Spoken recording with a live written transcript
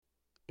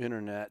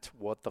Internet,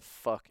 what the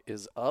fuck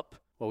is up?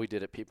 Well, we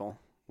did it, people.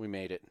 We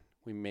made it.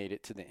 We made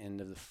it to the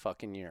end of the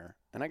fucking year.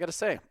 And I got to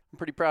say, I'm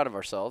pretty proud of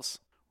ourselves.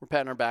 We're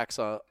patting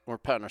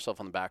ourselves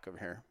on the back over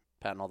here.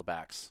 Patting all the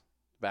backs.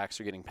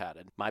 Backs are getting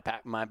patted. My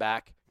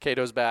back.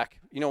 Cato's back.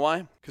 You know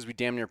why? Because we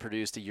damn near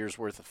produced a year's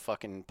worth of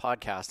fucking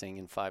podcasting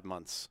in 5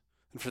 months.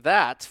 And for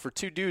that, for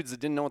two dudes that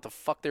didn't know what the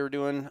fuck they were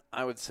doing,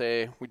 I would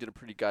say we did a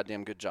pretty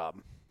goddamn good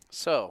job.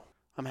 So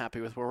I'm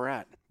happy with where we're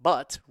at.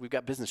 But we've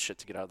got business shit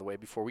to get out of the way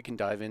before we can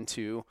dive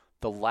into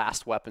the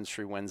last Weapons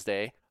Free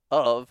Wednesday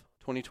of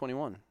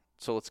 2021.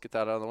 So let's get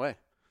that out of the way.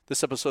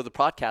 This episode of the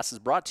podcast is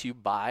brought to you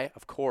by,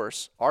 of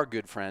course, our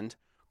good friend,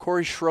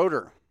 Corey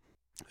Schroeder.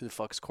 Who the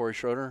fuck is Corey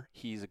Schroeder?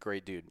 He's a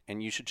great dude,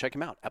 and you should check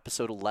him out.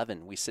 Episode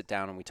 11, we sit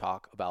down and we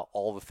talk about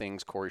all the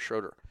things Corey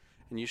Schroeder.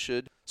 And you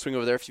should swing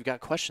over there if you've got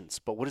questions.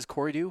 But what does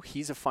Corey do?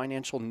 He's a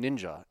financial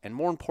ninja. And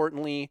more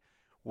importantly,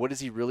 what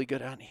is he really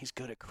good at? He's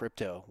good at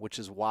crypto, which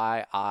is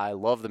why I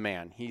love the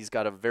man. He's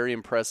got a very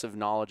impressive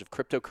knowledge of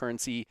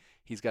cryptocurrency.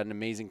 He's got an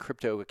amazing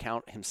crypto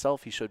account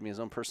himself. He showed me his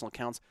own personal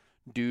accounts.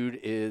 Dude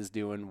is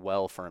doing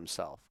well for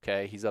himself,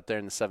 okay? He's up there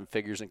in the 7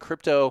 figures in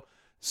crypto,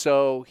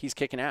 so he's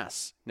kicking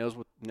ass, knows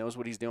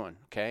what he's doing,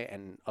 okay?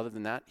 And other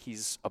than that,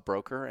 he's a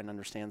broker and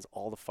understands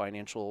all the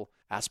financial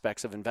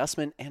aspects of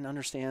investment and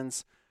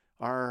understands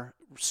our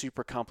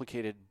super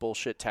complicated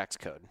bullshit tax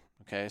code,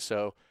 okay?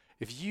 So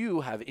if you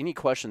have any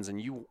questions,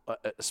 and you,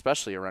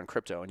 especially around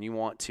crypto, and you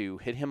want to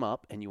hit him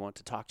up and you want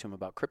to talk to him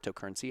about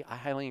cryptocurrency, I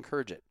highly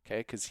encourage it, okay?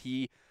 Because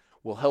he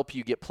will help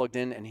you get plugged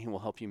in and he will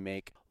help you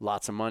make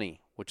lots of money,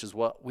 which is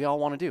what we all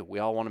want to do. We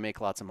all want to make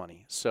lots of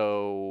money.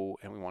 So,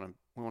 and we want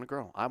to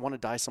grow. I want to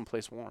die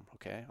someplace warm,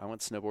 okay? I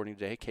went snowboarding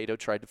today. Cato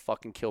tried to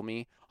fucking kill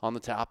me on the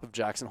top of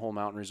Jackson Hole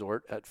Mountain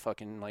Resort at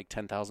fucking like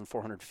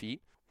 10,400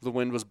 feet. The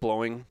wind was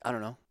blowing, I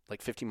don't know,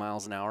 like 50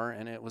 miles an hour,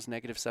 and it was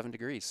 -7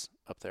 degrees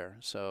up there.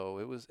 So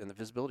it was, and the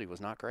visibility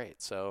was not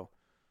great. So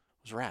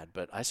it was rad,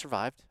 but I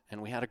survived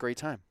and we had a great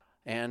time.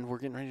 And we're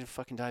getting ready to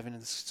fucking dive into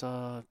this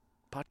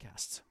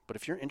podcast. But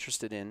if you're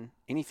interested in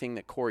anything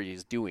that Corey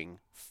is doing,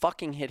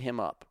 fucking hit him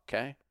up,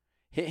 okay?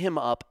 Hit him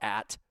up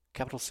at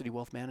Capital City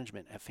Wealth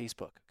Management at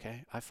Facebook,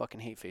 okay? I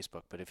fucking hate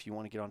Facebook, but if you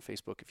want to get on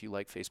Facebook, if you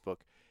like Facebook,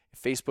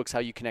 if Facebook's how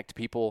you connect to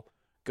people,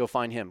 go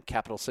find him,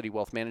 Capital City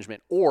Wealth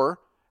Management, or,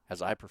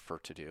 as I prefer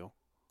to do,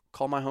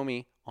 call my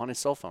homie on his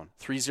cell phone,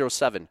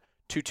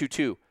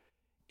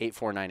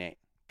 307-222-8498,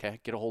 okay?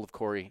 Get a hold of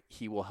Corey.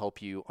 He will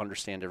help you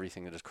understand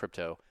everything that is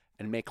crypto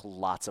and make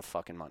lots of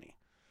fucking money.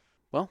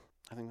 Well,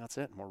 I think that's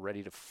it. We're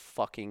ready to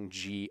fucking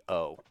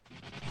G-O.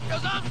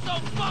 Cause I'm so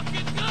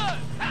fucking good!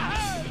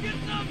 Hey, get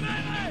some,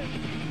 baby!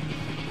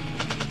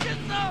 Get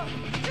some!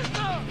 Get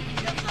some!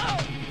 Get some!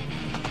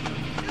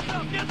 Get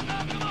some! Get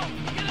some! Come on!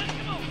 Get it!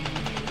 Come on!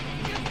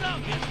 Get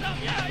some! Get some!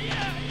 Yeah!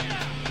 Yeah!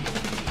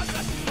 Yeah! I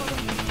got you, brother!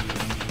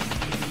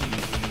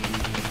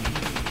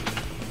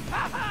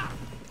 Ha ha!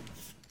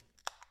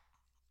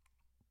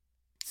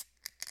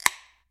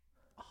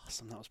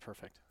 Awesome. That was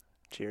perfect.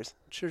 Cheers.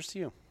 Cheers to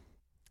you.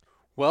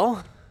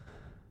 Well,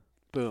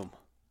 boom.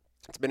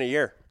 It's been a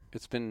year.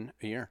 It's been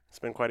a year. It's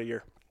been quite a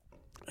year.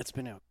 It's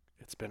been a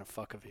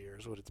fuck of a year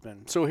is what it's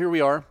been. So here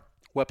we are,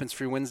 Weapons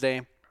Free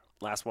Wednesday.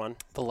 Last one.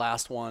 The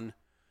last one.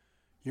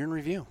 Year in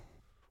review.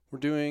 We're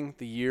doing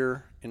the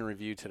year in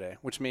review today,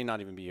 which may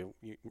not even be a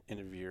end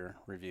of year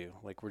review.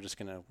 Like we're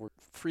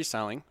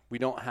freestyling. We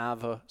don't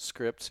have a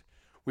script.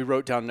 We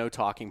wrote down no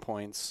talking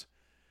points.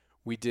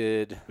 We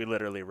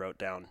literally wrote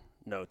down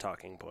no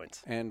talking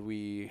points. And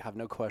we have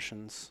no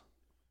questions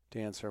to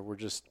answer. We're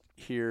just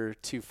here,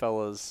 two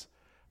fellas,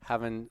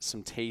 having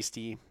some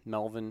tasty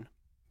Melvin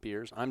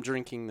beers. I'm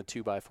drinking the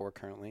 2x4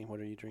 currently. What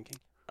are you drinking?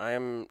 I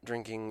am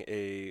drinking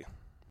a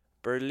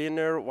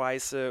Berliner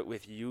Weisse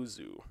with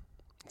yuzu.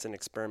 It's an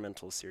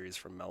experimental series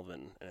from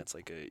Melvin, and it's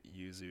like a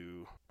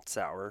yuzu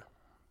sour.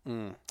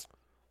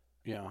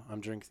 Yeah,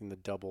 I'm drinking the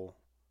double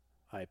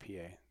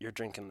IPA. You're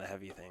drinking the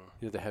heavy thing.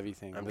 You're the heavy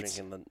thing. I'm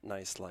drinking the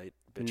nice light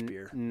bitch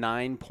beer.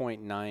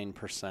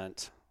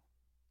 9.9%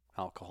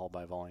 alcohol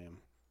by volume.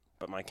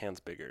 But my can's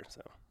bigger,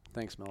 so.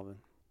 Thanks, Melvin.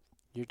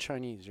 You're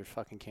Chinese. Your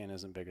fucking can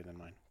isn't bigger than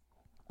mine.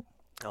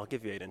 I'll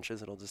give you 8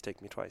 inches. It'll just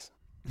take me twice.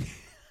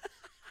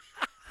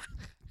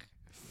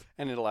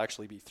 And it'll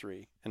actually be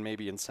 3, and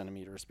maybe in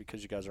centimeters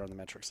because you guys are on the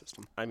metric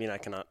system. I mean, I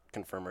cannot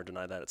confirm or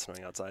deny that. It's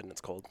snowing outside and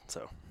it's cold,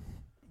 so.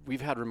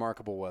 We've had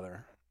remarkable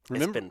weather.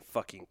 It's been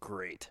fucking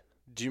great.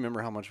 Do you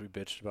remember how much we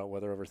bitched about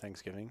weather over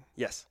Thanksgiving?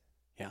 Yes.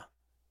 Yeah.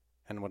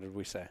 And what did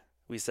we say?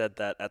 We said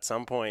that at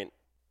some point,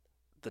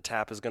 the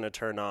tap is going to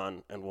turn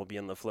on and we'll be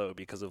in the flow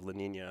because of La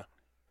Nina.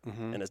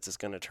 Mm-hmm. And it's just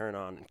going to turn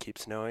on and keep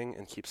snowing,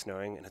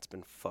 and it's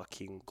been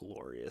fucking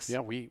glorious.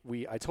 Yeah,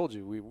 I told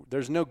you,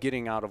 there's no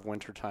getting out of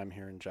wintertime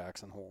here in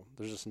Jackson Hole.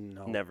 There's just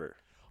no. Never.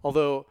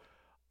 Although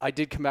I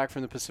did come back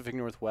from the Pacific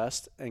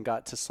Northwest and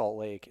got to Salt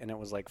Lake, and it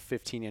was like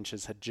 15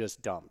 inches had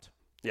just dumped.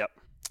 Yep.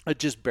 I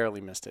just barely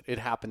missed it. It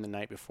happened the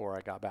night before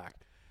I got back.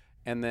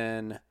 And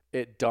then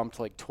it dumped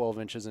like 12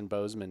 inches in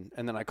Bozeman.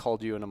 And then I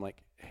called you and I'm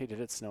like, hey,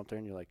 did it snow up there?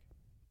 And you're like,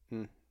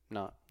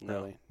 not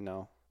really.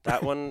 No.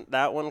 That one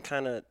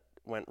kind of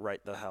went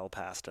right the hell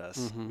past us.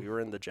 Mhm. We were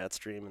in the jet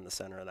stream in the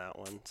center of that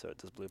one, so it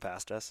just blew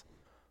past us.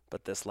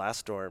 But this last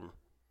storm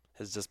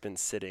has just been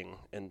sitting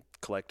and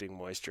collecting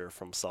moisture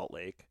from Salt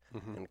Lake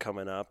Mhm. and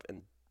coming up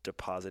and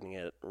depositing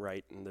it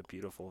right in the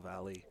beautiful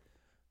valley.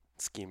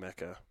 Ski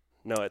Mecca.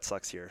 No, it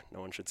sucks here. No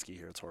one should ski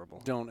here. It's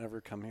horrible. Don't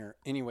ever come here.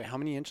 Anyway, how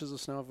many inches of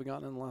snow have we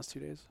gotten in the last 2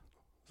 days?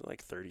 Is it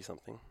like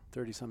 30-something?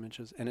 30-some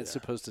inches. And it's Yeah.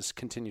 supposed to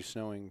continue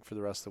snowing for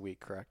the rest of the week,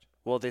 correct?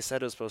 Well, they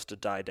said it was supposed to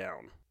die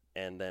down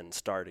and then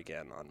start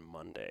again on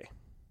Monday.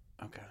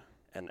 Okay.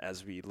 And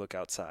as we look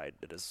outside,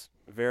 it is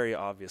very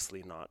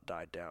obviously not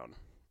died down.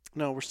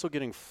 No, we're still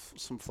getting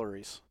some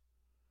flurries.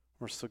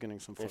 We're still getting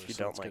some flurries. If you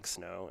so don't that's like good.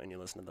 snow and you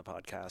listen to the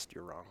podcast,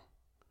 you're wrong.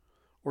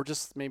 Or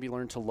just maybe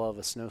learn to love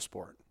a snow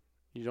sport.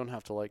 You don't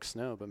have to like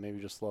snow, but maybe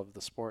just love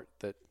the sport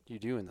that you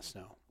do in the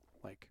snow.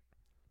 Like,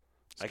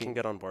 I can skiing.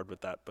 get on board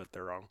with that, but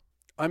they're wrong.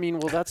 I mean,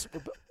 well, that's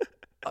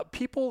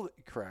people.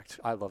 Correct.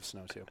 I love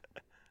snow too.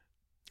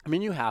 I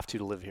mean, you have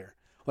to live here.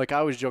 Like, I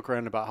always joke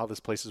around about how this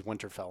place is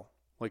Winterfell.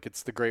 Like,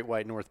 it's the Great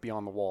White North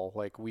beyond the wall.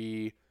 Like,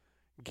 we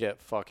get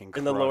fucking crushed.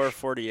 In the lower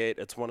 48,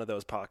 it's one of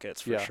those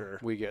pockets for yeah, sure.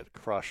 we get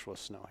crushed with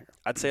snow here.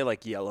 I'd say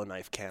like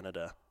Yellowknife,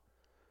 Canada,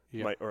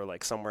 Yeah, or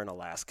like somewhere in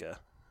Alaska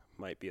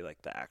might be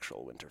like the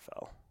actual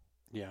Winterfell.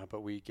 yeah,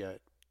 but we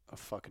get a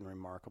fucking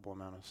remarkable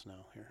amount of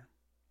snow here.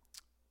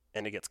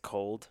 And it gets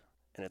cold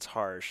and it's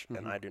harsh,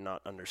 and Mhm. I do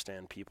not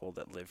understand people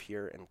that live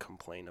here and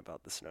complain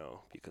about the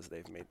snow because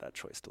they've made that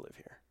choice to live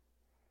here.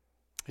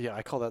 Yeah,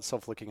 I call that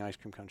self-licking ice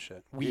cream cone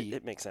shit.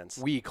 It makes sense.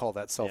 We call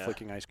that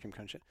self-licking ice cream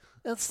cone shit.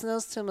 It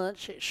snows too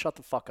much. Shut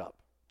the fuck up.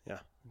 Yeah.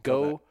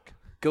 Go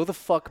the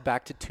fuck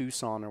back to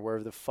Tucson or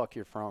wherever the fuck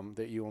you're from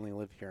that you only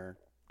live here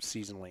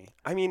seasonally.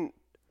 I mean,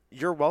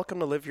 you're welcome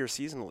to live here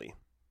seasonally.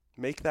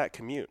 Make that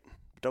commute.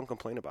 Don't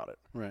complain about it.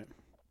 Right.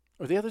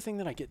 Or the other thing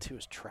that I get to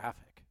is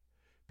traffic.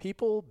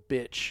 People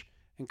bitch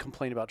and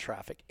complain about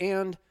traffic.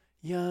 And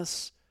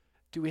yes,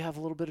 do we have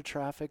a little bit of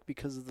traffic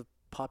because of the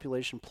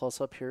population plus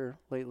up here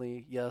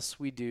lately? Yes,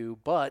 we do.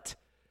 But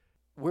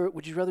where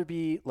would you rather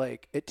be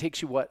like, it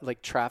takes you what,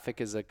 like traffic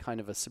is a kind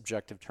of a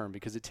subjective term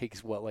because it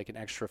takes what, like an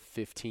extra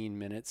 15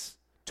 minutes,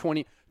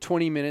 20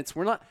 minutes.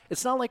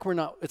 It's not like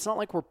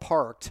we're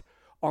parked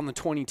on the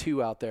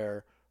 22 out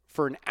there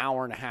for an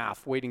hour and a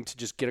half waiting to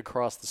just get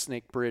across the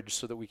Snake Bridge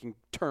so that we can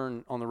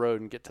turn on the road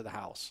and get to the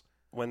house.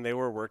 When they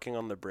were working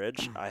on the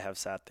bridge, I have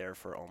sat there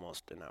for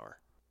almost an hour.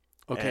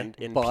 Okay, And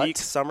in but peak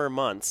summer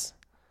months,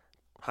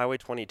 Highway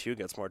 22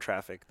 gets more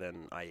traffic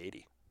than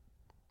I-80.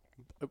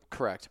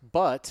 correct.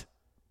 But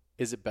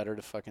is it better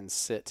to fucking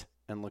sit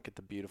and look at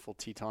the beautiful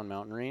Teton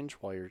Mountain Range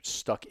while you're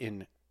stuck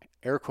in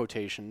air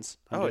quotations?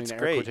 I'm Oh, doing it's the air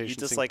great. You quotations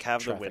just in like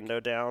have traffic. the window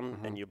down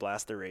Mhm. and you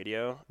blast the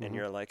radio Mhm. and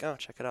you're like, oh,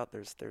 check it out.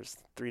 There's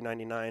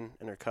 $3.99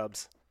 and her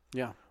cubs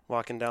Yeah,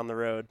 walking down the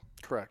road.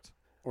 correct.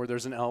 Or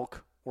there's an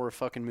elk or a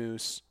fucking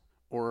moose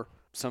or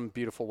some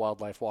beautiful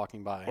wildlife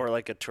walking by. Or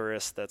like a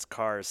tourist that's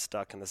car is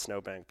stuck in the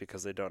snowbank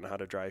because they don't know how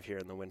to drive here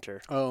in the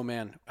winter. Oh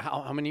man,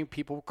 how many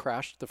people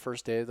crashed the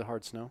first day of the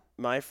hard snow?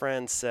 My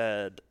friend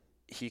said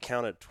he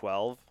counted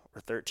 12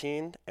 or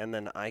 13, and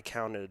then I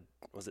counted,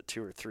 was it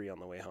 2 or 3 on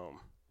the way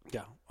home?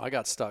 Yeah, I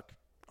got stuck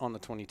on the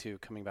 22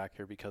 coming back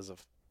here because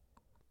of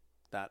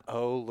that.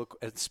 Oh, look,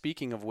 and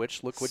speaking of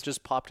which, look what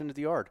just popped into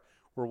the yard.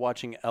 We're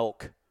watching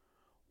elk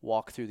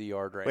walk through the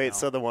yard right now. Wait,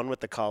 so the one with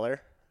the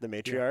collar, the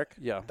matriarch,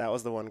 Yeah. that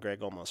was the one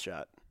Greg almost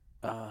shot.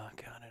 Got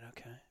it,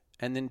 okay.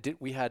 And then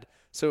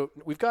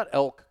we've got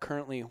elk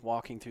currently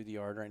walking through the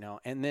yard right now,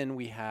 and then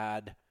we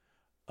had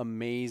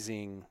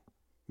amazing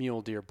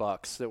mule deer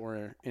bucks that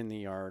were in the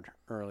yard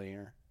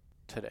earlier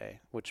today,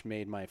 which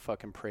made my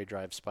fucking prey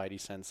drive spidey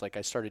sense. Like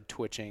I started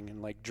twitching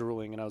and like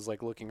drooling, and I was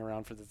like looking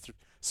around for the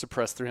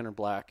suppressed 300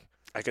 black.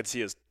 I could see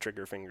his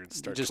trigger fingers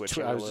start Just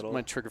twitching a little.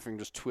 my trigger finger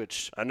just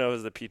twitched. I know it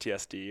was the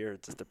PTSD or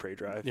just the prey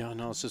drive. Yeah,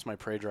 no, it's just my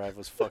prey drive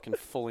was fucking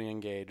fully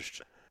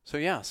engaged. So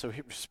yeah, so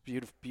here's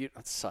beautiful.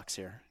 It sucks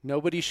here.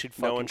 Nobody should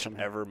fucking No one come should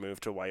here. ever move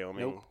to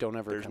Wyoming. Nope, don't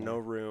ever. There's come no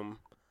here. room.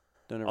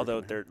 Don't ever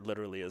Although come here. there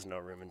literally is no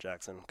room in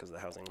Jackson because the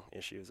housing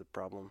issue is a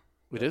problem.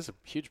 It is a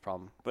huge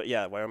problem. But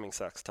yeah, Wyoming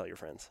sucks. Tell your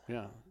friends.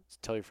 Yeah,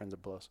 tell your friends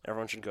it blows.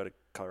 Everyone should go to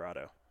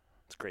Colorado.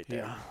 It's great there.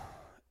 Yeah.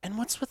 And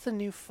what's with the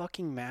new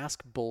fucking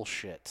mask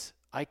bullshit?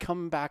 I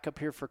come back up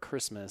here for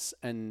Christmas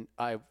and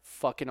I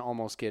fucking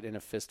almost get in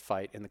a fist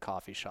fight in the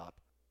coffee shop.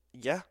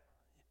 Yeah.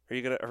 Are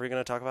we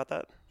gonna talk about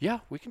that? Yeah,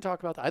 we can talk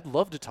about that. I'd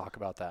love to talk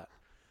about that.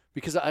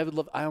 Because I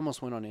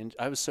almost went on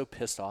I was so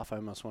pissed off. I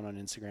almost went on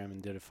Instagram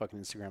and did a fucking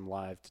Instagram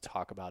live to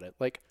talk about it.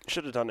 Like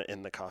Should have done it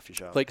in the coffee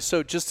shop.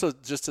 so just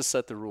to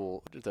set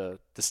the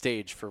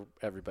stage for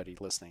everybody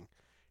listening.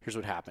 Here's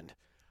what happened.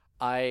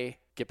 I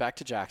get back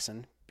to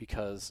Jackson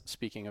because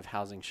speaking of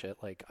housing shit,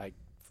 like I'm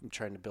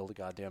trying to build a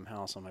goddamn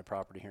house on my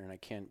property here and I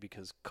can't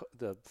because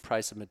the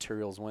price of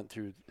materials went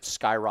through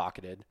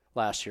skyrocketed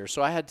last year.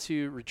 So I had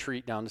to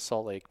retreat down to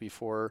Salt Lake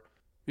before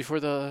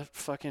the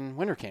fucking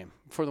winter came,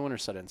 before the winter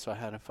set in. So I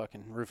had a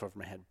fucking roof over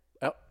my head.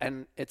 Oh,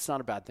 and it's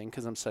not a bad thing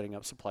because I'm setting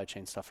up supply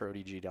chain stuff for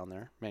ODG down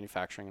there,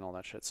 manufacturing and all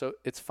that shit. So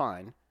it's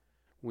fine.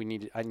 I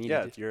needed.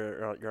 Yeah,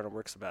 you're on a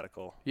work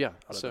sabbatical. Yeah.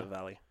 Out So of the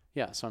valley.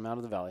 yeah, so I'm out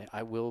of the valley.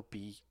 I will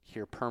be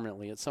here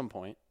permanently at some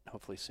point,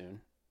 hopefully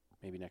soon.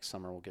 Maybe next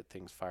summer we'll get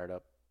things fired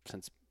up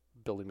since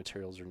building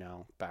materials are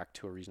now back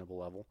to a reasonable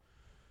level.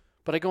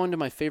 But I go into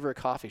my favorite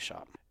coffee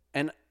shop.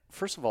 And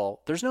first of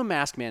all, there's no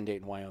mask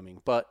mandate in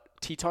Wyoming, but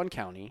Teton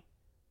County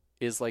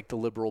is like the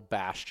liberal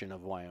bastion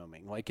of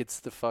Wyoming. Like it's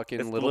the fucking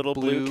It's little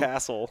blue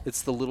castle.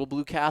 It's the little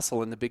blue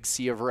castle in the big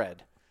sea of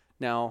red.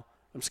 Now,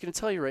 I'm just going to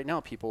tell you right now,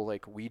 people,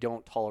 like we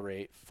don't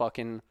tolerate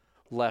fucking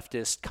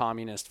leftist,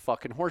 communist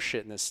fucking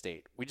horseshit in this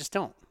state. We just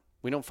don't.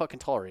 We don't fucking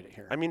tolerate it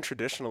here. I mean,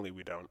 traditionally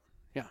we don't.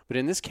 Yeah. But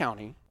in this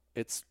county,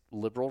 it's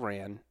liberal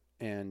ran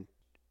and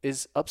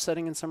is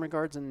upsetting in some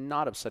regards and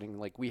not upsetting.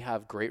 Like we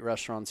have great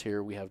restaurants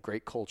here. We have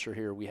great culture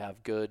here. We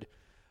have good.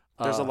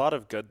 There's a lot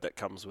of good that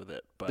comes with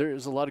it, but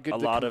there's a lot of good. a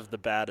lot of the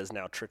bad is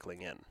now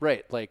trickling in.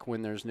 Right. Like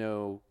when there's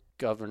no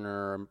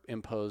governor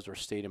imposed or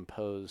state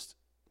imposed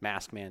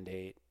mask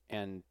mandate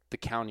and the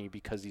county,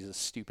 because he's a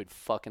stupid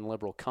fucking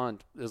liberal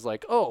cunt, is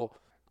like, oh,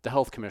 the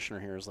health commissioner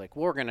here is like,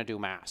 we're going to do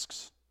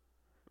masks.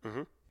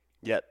 Mm-hmm.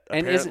 Yet,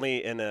 And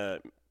apparently in a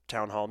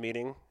town hall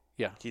meeting,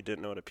 Yeah. he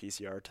didn't know what a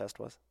PCR test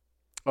was,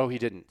 Oh, he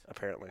didn't.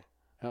 apparently.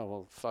 Oh,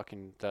 well,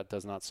 fucking, that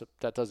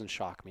doesn't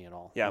shock me at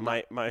all. Yeah, I'm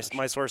my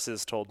not-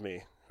 sources told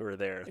me who were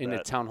there in a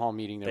that town hall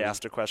meeting, they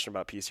asked a question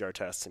about PCR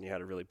tests, and he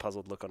had a really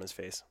puzzled look on his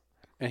face.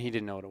 and he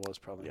didn't know what it was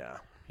probably. Yeah.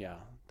 Yeah,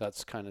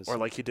 that's kind of. Or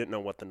like he didn't know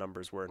what the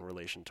numbers were in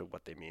relation to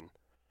what they mean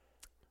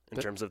in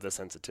But- terms of the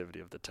sensitivity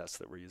of the tests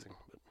that we're using.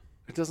 But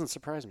it doesn't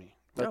surprise me.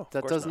 No, of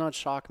That course does not. not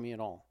shock me at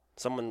all.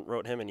 someone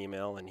wrote him an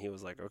email, and he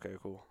was like, okay,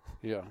 cool.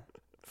 Yeah.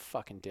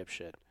 Fucking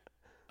dipshit.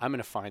 I'm going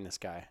to find this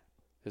guy,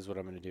 is what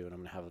I'm going to do, and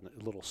I'm going to have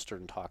a little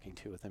stern talking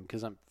to with him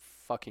because I'm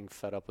fucking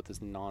fed up with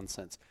this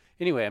nonsense.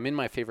 Anyway, I'm in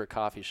my favorite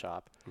coffee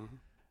shop,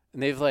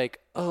 and they've like,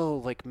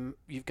 oh, like,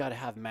 you've got to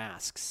have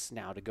masks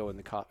now to go in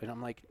the coffee. And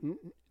I'm like,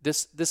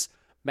 this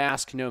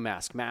mask, no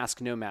mask,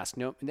 mask, no mask,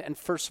 no. And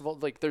first of all,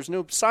 like, there's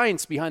no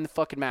science behind the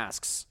fucking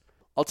masks.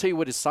 I'll tell you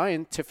what is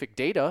scientific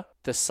data.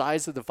 The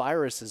size of the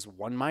virus is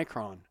 1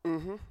 micron.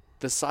 Mm-hmm.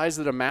 The size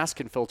that a mask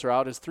can filter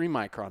out is 3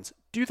 microns.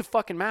 Do the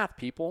fucking math,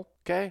 people.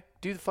 Okay?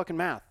 Do the fucking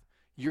math.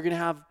 You're going to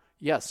have,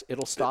 yes,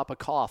 it'll stop a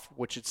cough,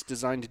 which it's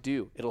designed to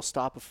do. It'll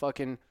stop a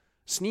fucking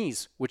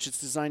sneeze, which it's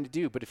designed to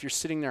do. But if you're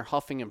sitting there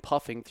huffing and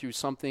puffing through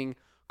something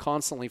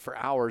constantly for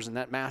hours and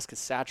that mask is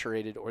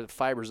saturated or the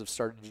fibers have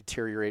started to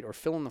deteriorate or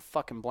fill in the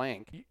fucking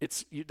blank,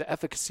 the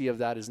efficacy of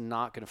that is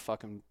not going to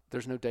fucking,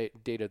 there's no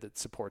data that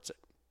supports it.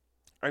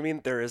 I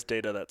mean, there is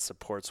data that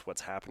supports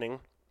what's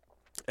happening,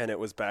 and it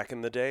was back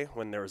in the day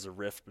when there was a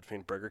rift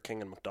between Burger King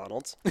and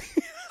McDonald's.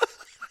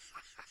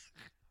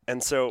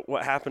 And so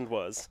what had happened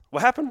was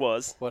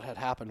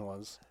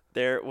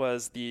there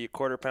was the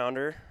quarter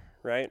pounder,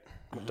 right?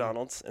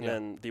 McDonald's, and Yeah.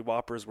 then the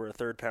Whoppers were a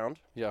third pound,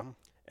 Yeah.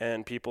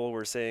 and people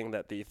were saying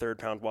that the third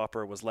pound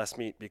Whopper was less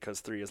meat because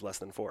 3 is less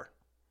than 4.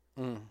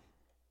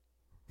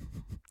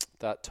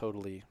 That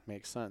totally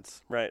makes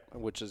sense. Right.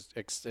 Which is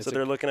So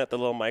they're looking at the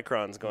little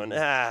microns going,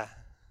 the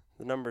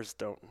numbers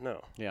don't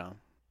know. yeah,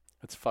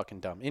 it's fucking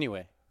dumb.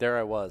 Anyway, there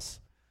I was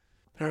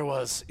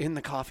in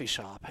the coffee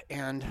shop,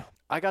 and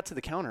I got to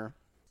the counter,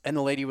 and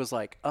the lady was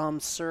like,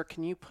 sir,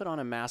 can you put on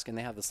a mask? And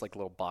they have this like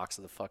little box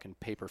of the fucking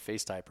paper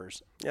face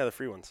diapers, Yeah, the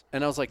free ones.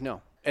 and I was like,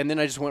 no. And then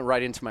I just went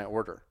right into my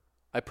order.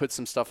 I put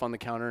some stuff on the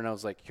counter, and I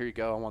was like, here you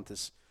go. I want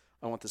this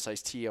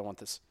iced tea. I want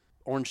this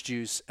orange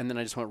juice, and then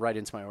I just went right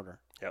into my order.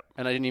 Yep.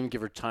 And I didn't even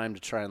give her time to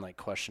try and like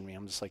question me.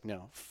 I'm just like,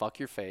 no, fuck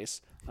your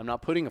face. I'm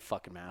not putting a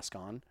fucking mask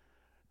on.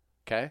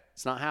 Okay?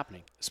 It's not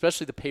happening.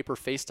 Especially the paper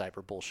face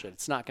diaper bullshit.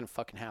 It's not going to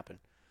fucking happen.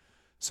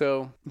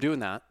 So I'm doing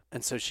that.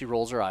 And so she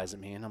rolls her eyes at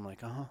me, and I'm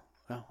like, oh,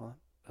 well,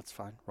 that's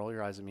fine. Roll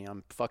your eyes at me.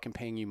 I'm fucking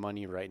paying you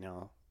money right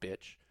now,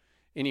 bitch.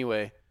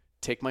 Anyway,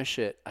 take my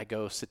shit. I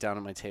go sit down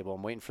at my table.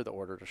 I'm waiting for the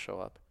order to show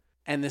up.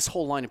 And this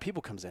whole line of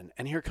people comes in.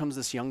 And here comes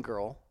this young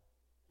girl,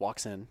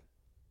 walks in,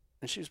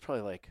 and she was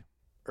probably like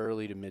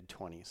early to mid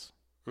 20s.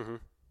 Mm-hmm.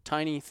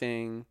 Tiny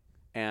thing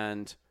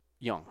and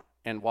young,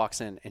 and walks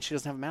in, and she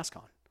doesn't have a mask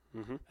on.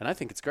 Mm-hmm. And I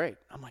think it's great.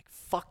 I'm like,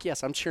 fuck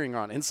yes. I'm cheering her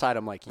on. Inside,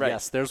 I'm like, Right.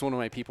 yes, there's one of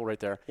my people right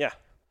there. Yeah.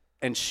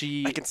 And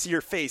she, I can see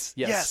your face.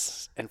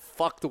 yes. And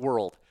fuck the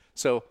world.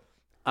 So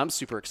I'm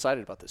super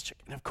excited about this chick.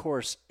 And of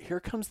course, here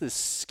comes this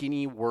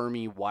skinny,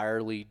 wormy,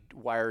 wiry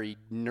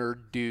nerd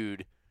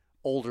dude,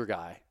 older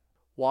guy,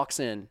 walks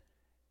in,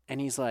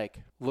 and he's like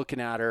looking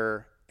at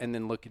her and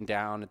then looking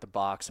down at the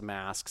box of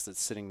masks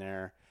that's sitting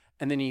there.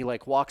 And then he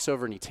like walks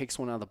over and he takes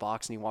one out of the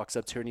box and he walks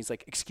up to her and he's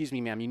like, excuse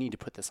me, ma'am, you need to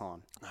put this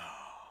on.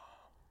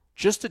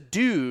 Just a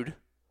dude,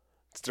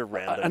 It's a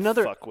random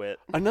another fuckwit.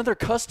 another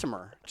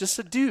customer, just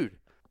a dude.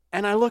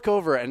 And I look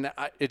over and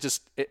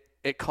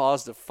it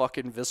caused a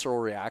fucking visceral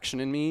reaction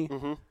in me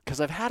because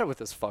I've had it with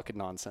this fucking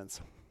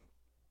nonsense.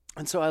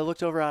 And so I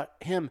looked over at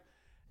him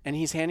and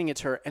he's handing it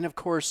to her. And of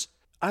course,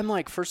 I'm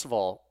like, first of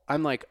all,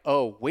 I'm like,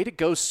 oh, way to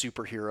go,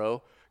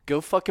 superhero. Go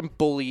fucking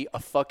bully a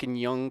fucking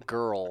young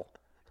girl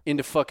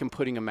into fucking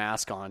putting a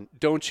mask on.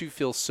 Don't you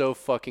feel so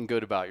fucking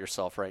good about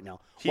yourself right now?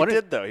 He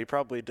did, though. He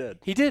probably did.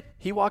 He did.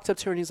 He walked up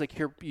to her and he's like,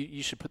 here,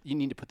 you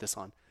need to put this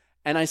on.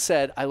 And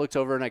I looked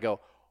over and I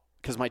go,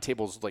 because my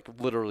table's like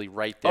literally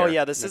right there. Oh,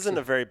 yeah, this isn't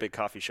a very big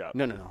coffee shop.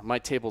 No. My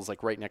table's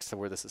like right next to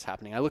where this is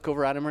happening. I look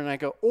over at him and I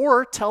go,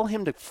 or tell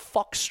him to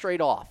fuck straight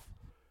off.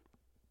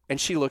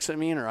 And she looks at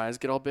me and her eyes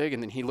get all big.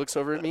 And then he looks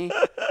over at me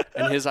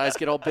and his eyes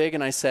get all big.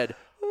 And I said,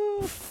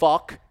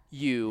 fuck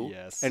you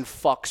and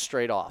fuck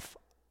straight off.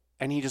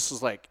 And he just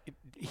was like,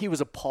 he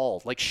was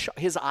appalled. Like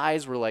his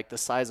eyes were like the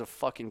size of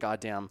fucking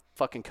goddamn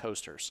fucking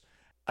coasters.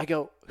 I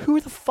go,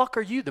 who the fuck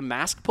are you? The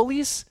mask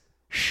police?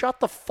 Shut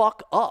the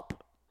fuck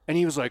up. And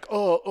he was like,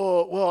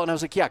 well. And I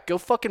was like, yeah, go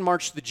fucking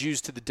march the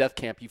Jews to the death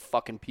camp, you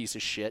fucking piece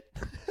of shit.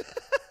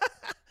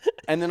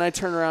 And then I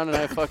turned around and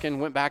I fucking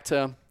went back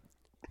to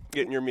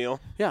getting your meal.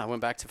 Yeah, I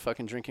went back to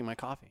fucking drinking my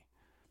coffee.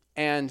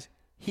 And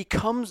he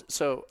comes,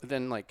 so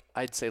then like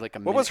I'd say like a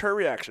minute. What was her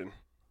reaction?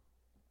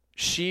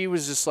 She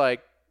was just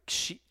like,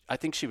 I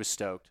think she was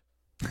stoked.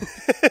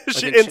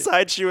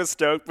 She was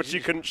stoked, but she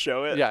couldn't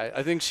show it. Yeah,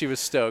 I think she was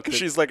stoked. Because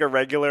she's like a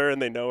regular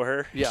and they know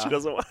her. Yeah. She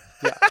doesn't want.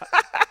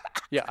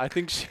 Yeah, I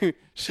think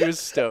she was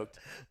stoked,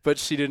 but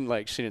she didn't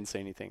say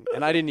anything.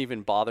 And I didn't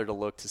even bother to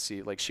look to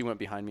see, like she went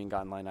behind me and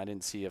got in line. I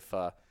didn't see if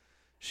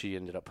she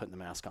ended up putting the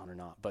mask on or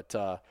not.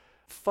 But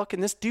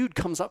fucking this dude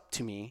comes up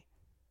to me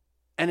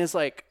and is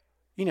like,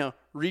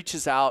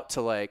 reaches out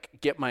to like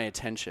get my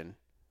attention.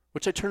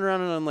 Which I turn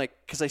around and I'm like,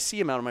 because I see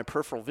him out of my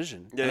peripheral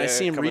vision. Yeah, and I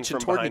see him reaching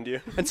toward me.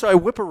 You. And so I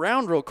whip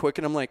around real quick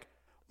and I'm like,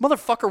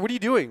 motherfucker, what are you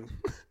doing?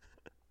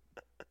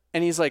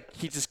 And he's like,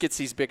 he just gets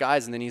these big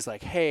eyes and then he's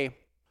like, hey,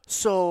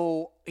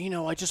 so,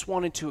 I just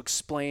wanted to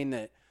explain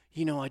that,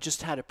 I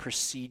just had a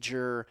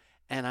procedure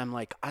and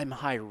I'm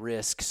high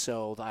risk.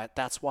 So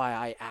that's why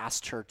I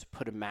asked her to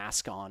put a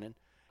mask on.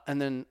 And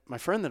then my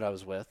friend that I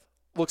was with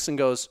looks and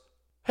goes,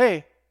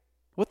 hey,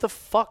 what the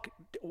fuck?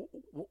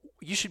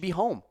 You should be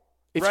home.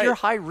 If you're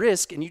high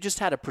risk and you just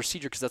had a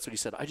procedure, because that's what he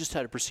said, I just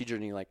had a procedure,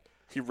 and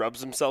he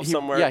rubs himself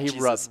somewhere. Yeah, he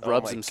rubs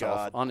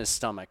himself on his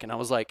stomach, and I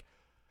was like,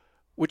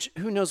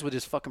 who knows what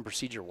his fucking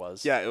procedure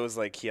was? Yeah, it was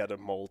like he had a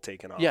mole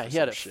taken off. Yeah, he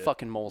had a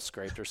fucking mole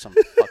scraped or some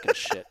fucking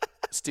shit.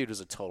 This dude was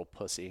a total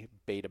pussy,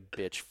 beta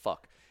bitch,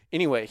 fuck.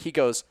 Anyway, he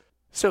goes,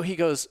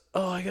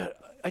 oh,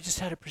 I just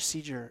had a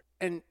procedure,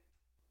 and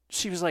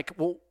she was like,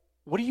 well,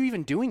 what are you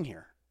even doing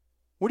here?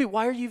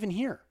 Why are you even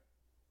here?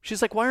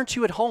 She's like, why aren't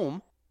you at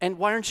home? And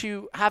why aren't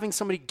you having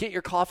somebody get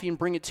your coffee and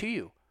bring it to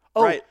you?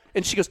 Oh, right.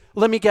 And she goes,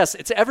 let me guess.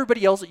 It's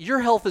everybody else. Your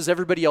health is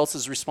everybody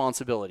else's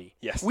responsibility.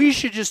 Yes. We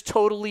should just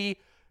totally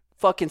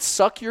fucking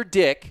suck your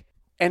dick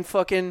and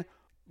fucking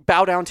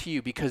bow down to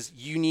you because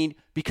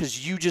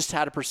you just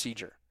had a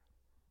procedure.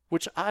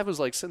 Which I was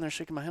like sitting there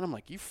shaking my head. I'm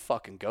like, you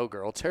fucking go,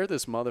 girl. Tear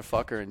this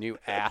motherfucker a new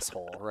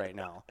asshole right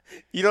now.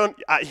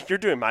 You're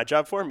doing my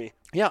job for me.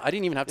 Yeah, I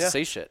didn't even have to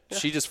say shit. Yeah.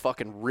 She just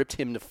fucking ripped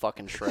him to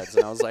fucking shreds.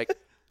 And I was like,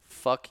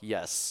 fuck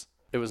yes.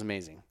 It was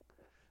amazing.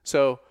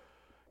 So,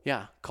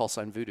 yeah, call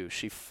sign Voodoo.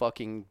 She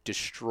fucking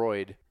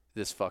destroyed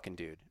this fucking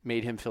dude.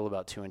 Made him feel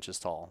about 2 inches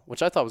tall,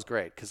 which I thought was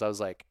great because I was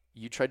like,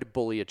 you tried to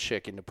bully a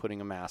chick into putting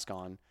a mask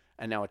on,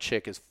 and now a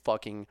chick is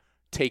fucking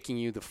taking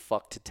you the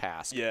fuck to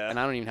task. Yeah. And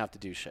I don't even have to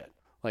do shit.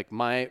 Like,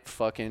 my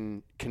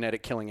fucking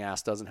kinetic killing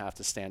ass doesn't have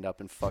to stand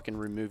up and fucking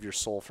remove your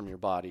soul from your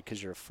body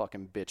because you're a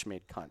fucking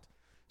bitch-made cunt.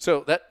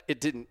 So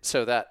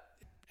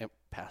it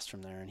passed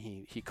from there, and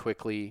he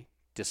quickly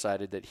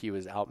decided that he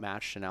was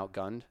outmatched and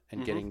outgunned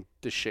and getting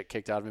the shit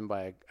kicked out of him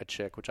by a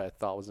chick, which I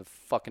thought was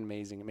fucking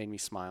amazing. It made me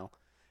smile.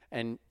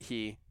 And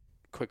he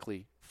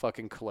quickly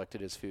fucking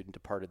collected his food and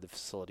departed the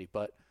facility.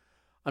 But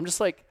I'm just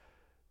like,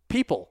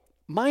 people,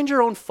 mind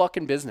your own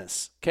fucking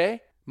business,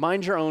 okay?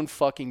 Mind your own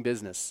fucking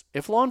business.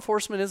 If law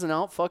enforcement isn't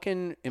out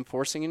fucking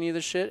enforcing any of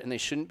this shit, and they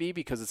shouldn't be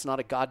because it's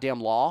not a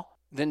goddamn law,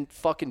 then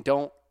fucking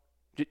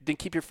then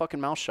keep your fucking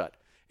mouth shut.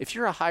 If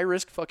you're a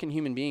high-risk fucking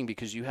human being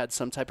because you had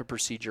some type of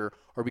procedure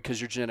or because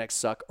your genetics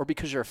suck or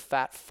because you're a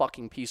fat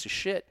fucking piece of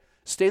shit,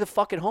 stay the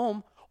fuck at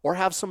home or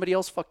have somebody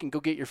else fucking go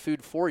get your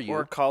food for you.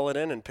 Or call it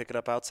in and pick it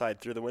up outside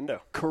through the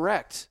window.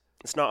 Correct.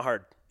 It's not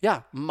hard.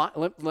 Yeah.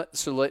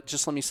 Just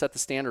let me set the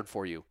standard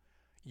for you.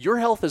 Your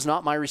health is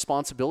not my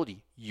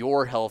responsibility.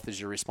 Your health is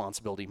your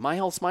responsibility. My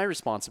health's my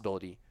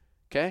responsibility.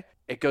 Okay?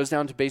 It goes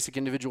down to basic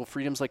individual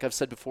freedoms like I've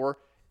said before.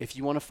 If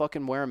you want to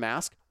fucking wear a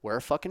mask, wear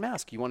a fucking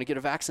mask. You want to get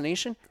a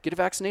vaccination? Get a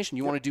vaccination.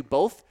 You want to do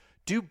both?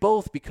 Do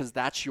both because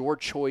that's your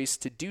choice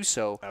to do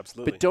so.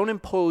 Absolutely. But don't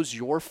impose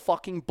your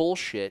fucking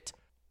bullshit,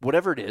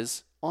 whatever it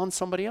is, on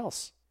somebody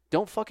else.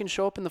 Don't fucking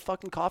show up in the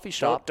fucking coffee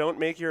shop. Don't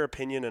make your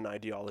opinion an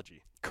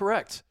ideology.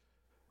 Correct.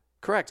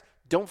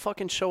 Don't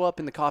fucking show up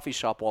in the coffee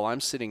shop while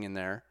I'm sitting in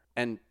there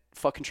and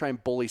fucking try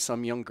and bully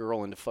some young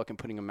girl into fucking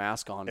putting a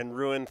mask on. And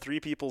ruin 3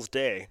 people's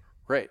day.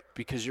 Right,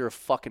 because you're a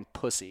fucking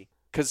pussy.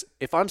 Because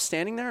if I'm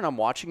standing there and I'm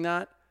watching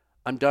that,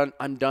 I'm done.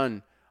 I'm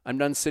done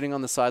sitting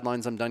on the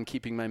sidelines. I'm done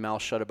keeping my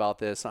mouth shut about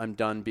this. I'm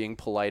done being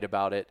polite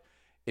about it.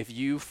 If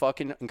you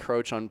fucking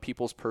encroach on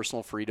people's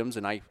personal freedoms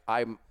and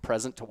I'm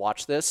present to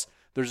watch this,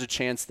 there's a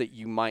chance that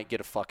you might get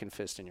a fucking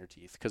fist in your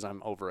teeth because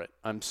I'm over it.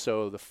 I'm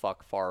so the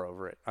fuck far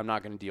over it. I'm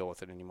not going to deal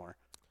with it anymore.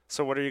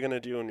 So what are you going to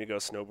do when you go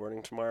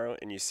snowboarding tomorrow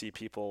and you see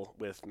people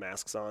with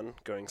masks on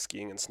going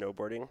skiing and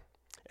snowboarding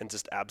and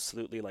just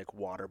absolutely like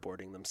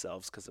waterboarding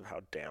themselves because of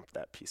how damp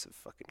that piece of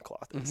fucking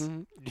cloth is?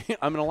 Mm-hmm.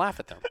 I'm going to laugh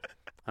at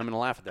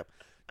them.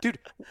 Dude,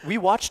 we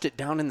watched it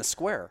down in the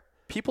square.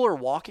 People are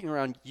walking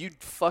around, you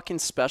fucking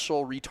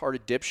special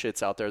retarded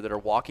dipshits out there that are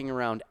walking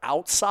around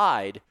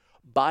outside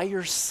by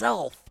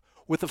yourself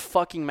with a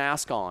fucking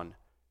mask on.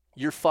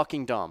 You're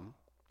fucking dumb.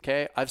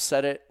 Okay? I've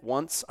said it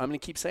once. I'm going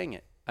to keep saying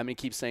it. I'm going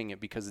to keep saying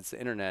it because it's the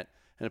internet.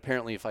 And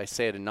apparently if I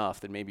say it enough,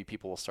 then maybe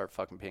people will start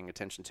fucking paying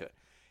attention to it.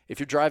 If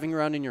you're driving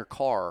around in your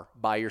car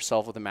by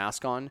yourself with a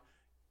mask on,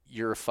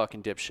 you're a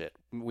fucking dipshit.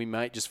 We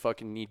might just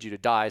fucking need you to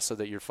die so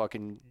that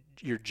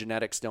your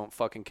genetics don't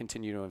fucking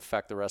continue to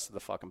infect the rest of the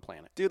fucking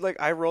planet. Dude,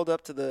 like I rolled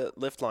up to the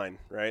lift line,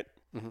 right?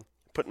 Mm-hmm.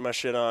 Putting my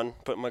shit on,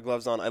 putting my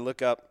gloves on. I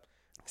look up,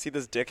 see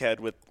this dickhead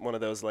with one of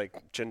those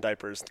like gin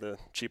diapers, the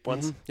cheap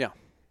ones. Yeah.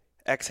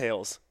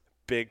 Exhales,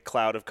 big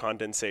cloud of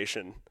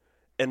condensation,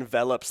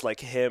 envelops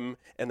like him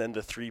and then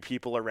the 3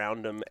 people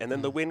around him, and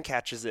then the wind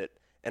catches it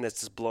and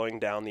it's just blowing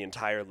down the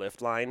entire lift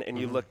line. And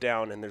you look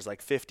down and there's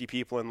like 50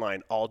 people in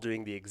line all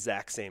doing the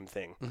exact same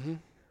thing. Mm-hmm.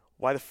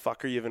 Why the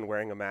fuck are you even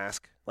wearing a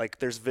mask? Like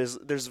there's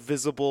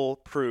visible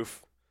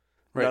proof.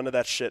 Right. None of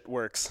that shit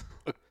works.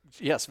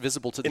 Yes,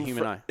 visible to the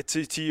human eye.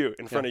 To you,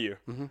 in front of you.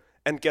 Mm-hmm.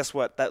 And guess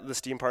what? The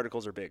steam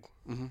particles are big.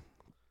 Mm-hmm.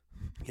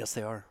 Yes,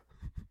 they are.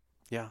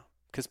 Yeah,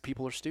 because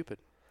people are stupid.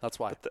 That's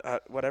why.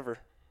 But whatever.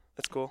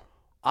 That's cool.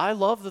 I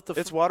love that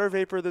it's water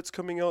vapor that's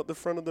coming out the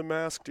front of the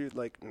mask, dude.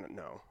 Like,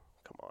 no.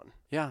 Come on.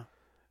 Yeah.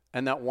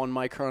 And that 1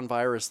 micron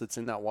virus that's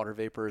in that water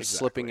vapor is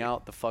slipping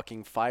out the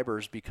fucking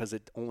fibers because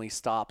it only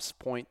stops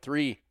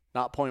 0.3,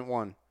 not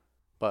 0.1.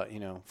 But,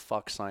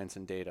 fuck science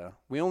and data.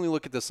 We only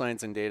look at the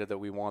science and data that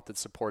we want that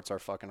supports our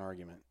fucking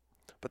argument.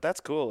 But that's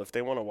cool. If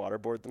they want to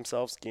waterboard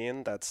themselves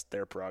skiing, that's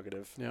their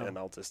prerogative. Yeah. And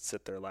I'll just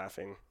sit there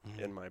laughing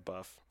in my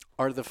buff.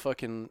 Are the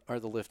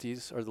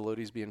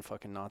loadies being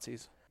fucking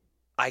Nazis?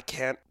 I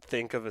can't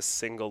think of a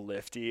single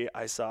lifty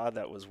I saw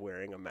that was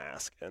wearing a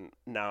mask, and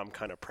now I'm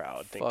kind of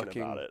proud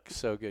thinking about it.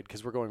 So good,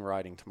 because we're going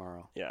riding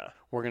tomorrow. Yeah.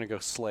 We're going to go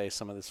slay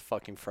some of this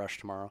fucking fresh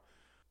tomorrow.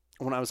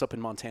 When I was up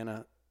in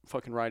Montana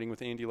fucking riding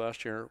with Andy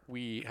last year,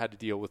 we had to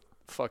deal with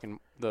fucking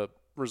the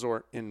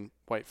resort in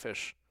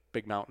Whitefish,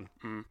 Big Mountain.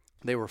 Mm.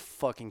 They were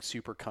fucking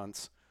super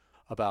cunts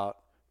about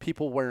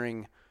people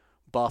wearing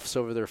buffs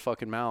over their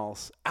fucking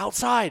mouths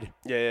outside.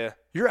 Yeah.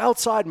 You're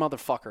outside,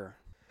 motherfucker.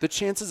 The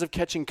chances of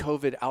catching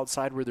COVID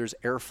outside where there's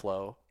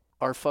airflow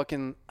are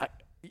fucking...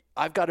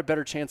 I've got a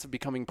better chance of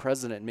becoming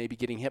president and maybe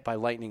getting hit by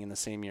lightning in the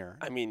same year.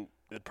 I mean,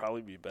 it'd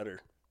probably be better.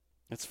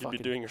 You'd be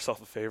fucking... doing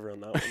yourself a favor on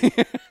that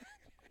one.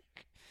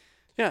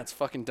 Yeah, it's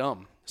fucking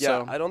dumb.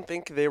 Yeah, I don't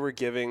think they were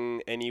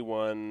giving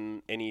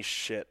anyone any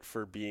shit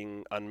for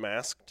being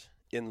unmasked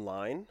in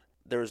line.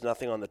 There was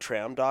nothing on the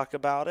tram dock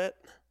about it.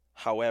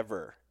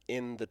 However,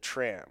 in the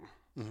tram,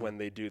 when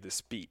they do the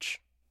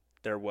speech,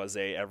 there was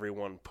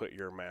everyone put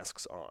your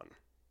masks on.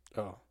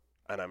 Oh.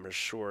 And I'm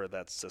sure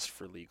that's just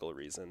for legal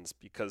reasons,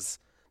 because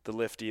the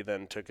lifty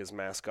then took his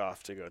mask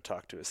off to go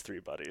talk to his 3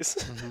 buddies.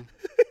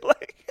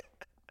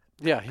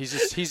 Yeah, he's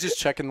just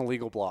checking the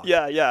legal block.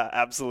 Yeah,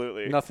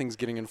 absolutely. Nothing's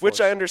getting enforced.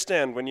 Which I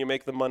understand when you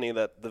make the money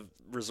that the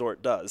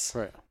resort does.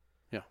 Right.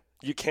 Yeah.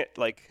 You can't,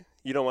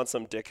 you don't want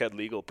some dickhead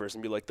legal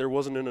person to be like, there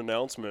wasn't an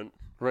announcement.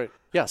 Right.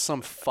 Yeah,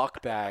 some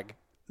fuckbag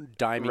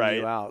diming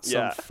you out.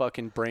 Some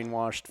fucking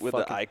brainwashed with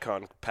the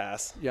icon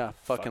pass. Yeah,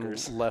 fucking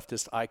fuckers.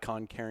 Leftist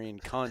icon carrying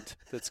cunt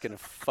that's going to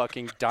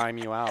fucking dime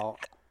you out.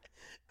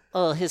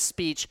 Oh, his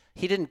speech,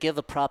 he didn't give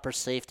a proper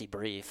safety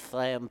brief.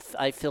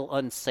 I feel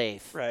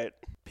unsafe. Right.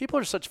 People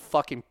are such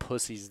fucking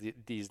pussies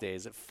these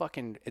days.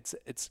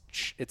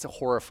 It's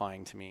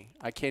horrifying to me.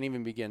 I can't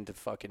even begin to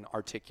fucking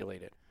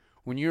articulate it.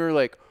 When you're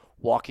like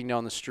walking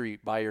down the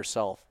street by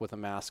yourself with a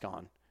mask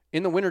on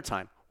in the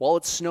wintertime while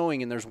it's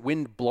snowing and there's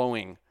wind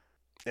blowing.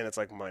 And it's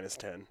like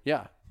 -10.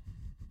 Yeah,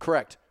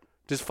 correct.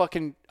 Does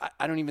fucking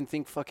I don't even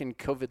think fucking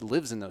COVID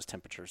lives in those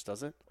temperatures,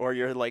 does it? Or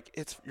you're like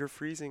you're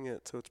freezing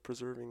it, so it's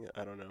preserving it.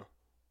 I don't know.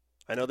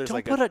 I know there's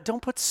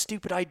don't put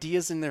stupid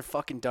ideas in their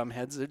fucking dumb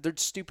heads. They're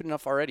stupid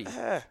enough already.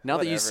 Now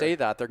that you whatever. say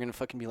that, they're gonna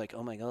fucking be like,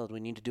 oh my god, we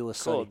need to do a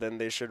study. Cool. Then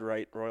they should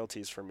write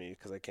royalties for me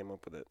because I came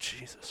up with it.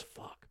 Jesus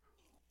fuck.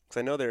 Because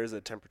I know there is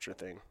a temperature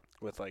thing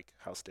with like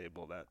how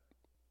stable that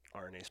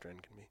RNA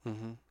strand can be.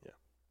 Mm-hmm. Yeah.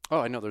 Oh,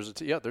 I know. There's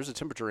a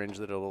temperature range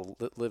that it'll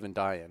live and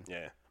die in.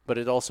 Yeah. But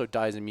it also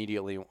dies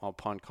immediately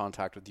upon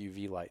contact with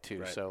UV light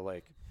too. Right. So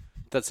like,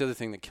 that's the other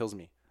thing that kills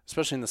me,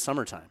 especially in the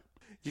summertime.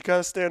 You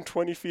gotta stand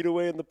 20 feet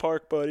away in the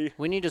park, buddy.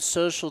 We need a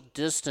social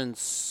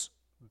distance.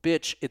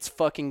 Bitch, it's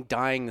fucking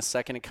dying the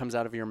second it comes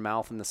out of your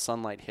mouth and the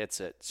sunlight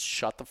hits it.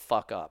 Shut the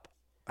fuck up.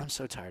 I'm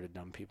so tired of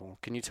dumb people.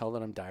 Can you tell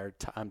that I'm tired?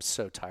 I'm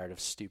so tired of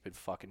stupid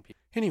fucking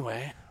people.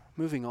 Anyway,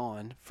 moving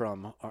on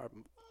from our...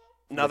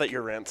 Now that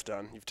your rant's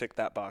done, you've ticked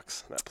that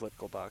box, that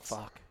political box.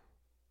 Fuck.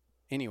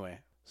 Anyway,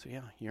 so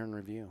yeah, year in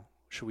review.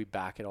 Should we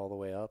back it all the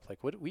way up?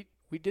 Like, what we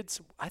we did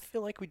some. I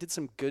feel like we did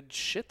some good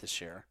shit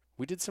this year.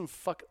 We did some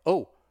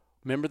Oh,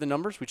 remember the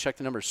numbers? We checked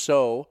the numbers.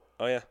 So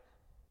Oh yeah.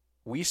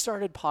 we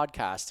started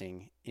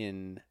podcasting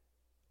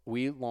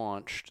we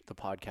launched the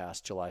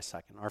podcast July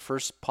 2nd. Our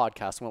first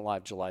podcast went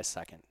live July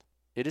 2nd.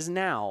 It is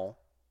now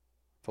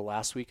the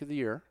last week of the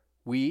year.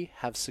 We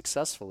have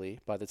successfully,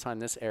 by the time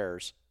this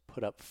airs,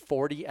 put up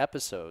 40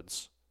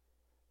 episodes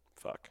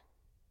Fuck.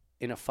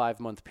 in a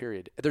 5-month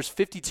period. There's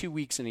 52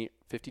 weeks in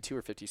 52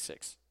 or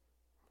 56.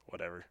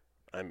 Whatever.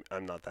 I'm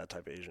not that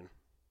type of Asian.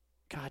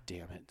 God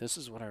damn it. This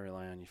is what I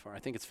rely on you for. I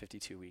think it's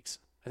 52 weeks.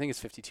 I think it's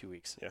 52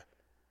 weeks. Yeah.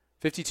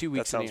 52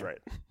 weeks. That in a sounds year.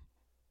 right.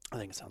 I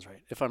think it sounds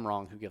right. If I'm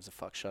wrong, who gives a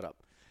fuck? Shut up.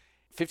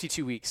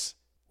 52 weeks,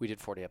 we did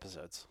 40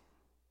 episodes.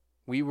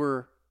 We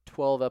were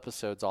 12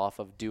 episodes off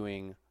of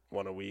doing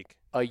One a week.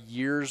 a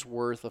year's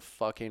worth of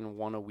fucking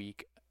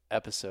one-a-week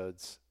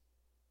episodes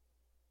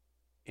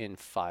in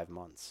 5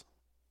 months.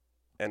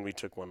 And we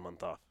took 1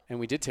 month off. And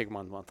we did take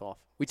 1 month off.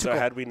 So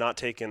had we not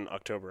taken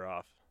October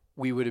off,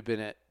 we would have been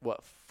at,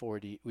 what,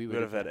 40? we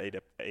would have had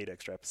eight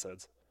extra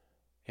episodes.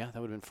 Yeah,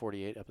 that would have been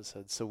 48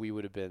 episodes. So we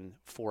would have been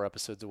 4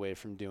 episodes away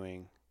from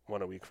doing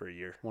One a week for a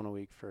year. one a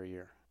week for a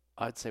year.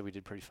 I'd say we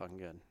did pretty fucking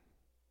good.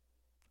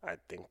 I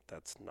think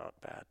that's not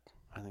bad.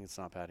 I think it's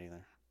not bad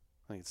either.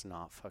 I think it's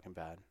not fucking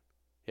bad.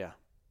 Yeah.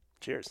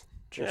 Cheers.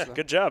 Cheers Yeah, to that.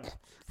 good job.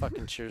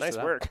 Fucking cheers Nice to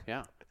that. work.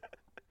 Yeah.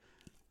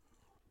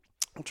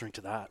 I'll drink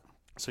to that.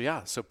 So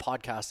yeah, so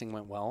podcasting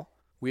went well.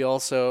 We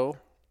also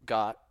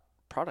got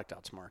product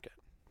out to market.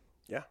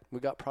 Yeah. We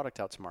got product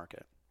out to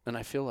market. And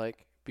I feel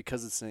like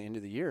because it's the end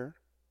of the year,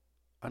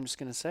 I'm just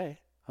going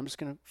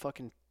to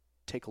fucking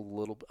take a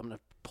little, I'm going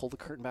to pull the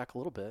curtain back a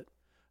little bit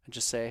and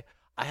just say,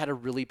 I had a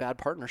really bad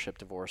partnership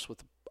divorce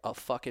with a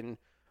fucking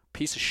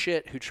piece of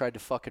shit who tried to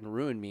fucking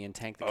ruin me and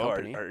tank the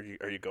company.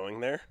 Are you going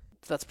there?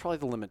 That's probably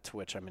the limit to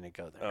which I'm going to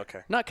go there.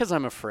 Okay. Not because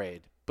I'm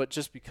afraid, but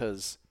just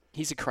because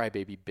he's a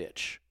crybaby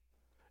bitch.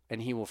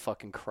 And he will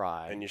fucking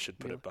cry. And you should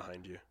put it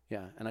behind you.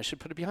 Yeah, and I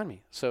should put it behind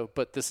me. So,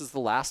 but this is the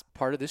last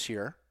part of this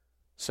year.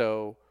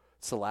 So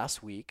it's the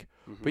last week.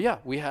 Mm-hmm. But yeah,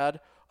 we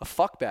had a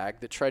fuckbag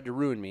that tried to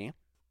ruin me.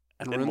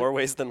 And In more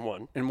ways than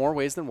one. in more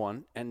ways than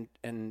one. And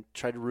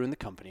tried to ruin the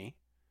company.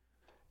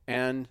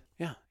 And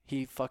yeah,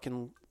 he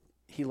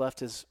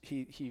left his,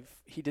 he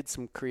did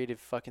some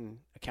creative fucking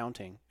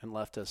accounting and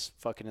left us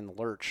fucking in the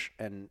lurch.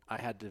 And I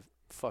had to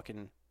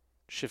fucking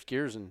shift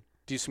gears and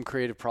do some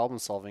creative problem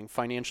solving,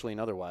 financially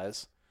and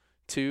otherwise,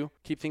 to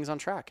keep things on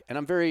track. And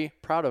I'm very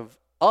proud of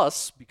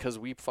us because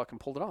we fucking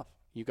pulled it off.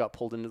 You got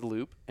pulled into the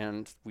loop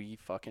and we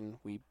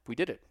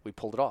did it. We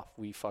pulled it off.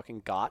 We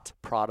fucking got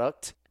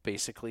product,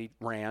 basically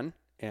ran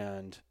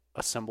and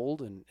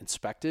assembled and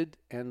inspected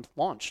and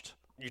launched.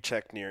 You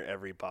checked near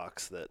every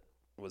box that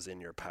was in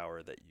your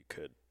power that you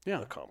could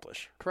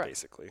accomplish. Correct.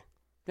 Basically.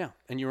 Yeah.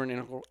 And you were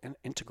an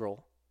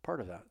integral part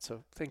of that.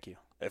 So thank you.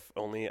 If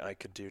only I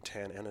could do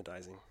tan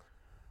anodizing.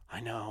 I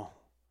know.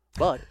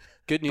 But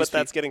good news. But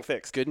that's getting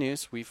fixed. Good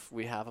news.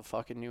 We have a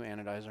fucking new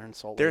anodizer in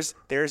Salt Lake.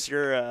 There's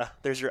your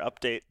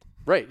update.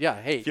 Right.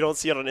 Yeah. Hey. If you don't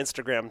see it on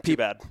Instagram, too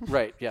bad.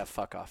 Right. Yeah.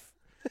 Fuck off.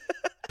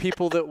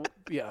 People that,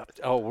 yeah.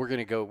 Oh, we're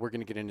going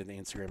to get into the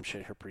Instagram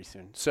shit here pretty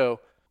soon. So,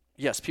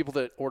 yes, people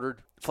that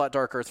ordered Flat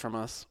Dark Earth from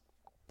us,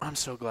 I'm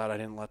so glad I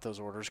didn't let those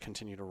orders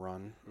continue to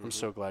run. Mm-hmm. I'm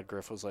so glad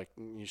Griff was like,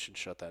 you should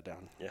shut that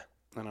down. Yeah.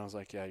 And I was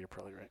like, yeah, you're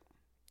probably right.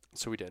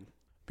 So we did.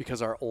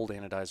 Because our old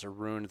anodizer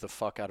ruined the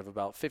fuck out of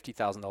about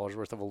 $50,000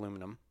 worth of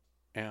aluminum.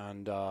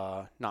 And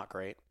not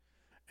great.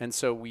 And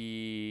so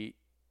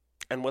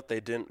And what they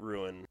didn't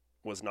ruin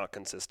was not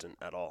consistent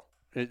at all.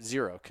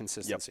 Zero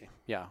consistency. Yep.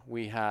 Yeah,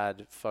 we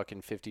had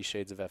fucking 50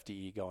 shades of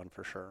FDE going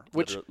for sure.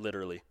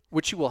 Literally.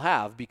 Which you will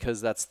have because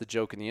that's the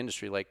joke in the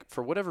industry. Like,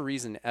 for whatever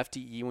reason,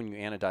 FDE, when you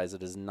anodize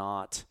it, is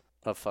not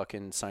a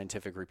fucking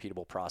scientific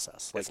repeatable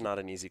process. Like, it's not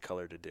an easy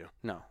color to do.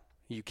 No.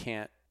 You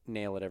can't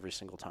nail it every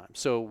single time.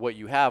 So what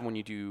you have when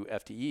you do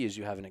FDE is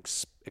you have an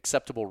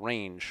acceptable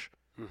range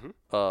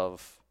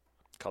of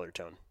color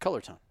tone.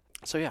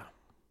 So yeah,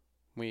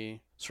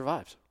 we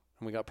survived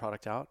and we got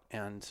product out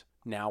and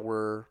now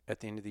we're at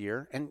the end of the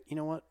year. And you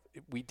know what?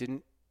 We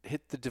didn't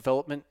hit the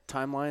development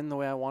timeline the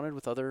way I wanted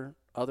with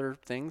other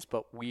things,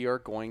 but we are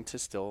going to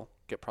still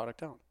get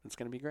product out. It's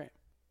going to be great.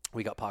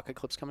 We got pocket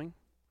clips coming.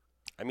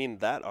 I mean,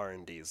 that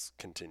R&D is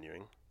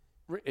continuing.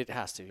 It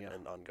has to, yeah.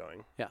 And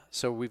ongoing. Yeah.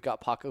 So we've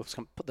got pocket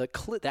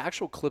clips. The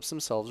actual clips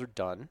themselves are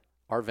done.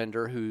 Our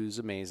vendor, who's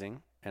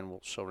amazing, and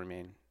she'll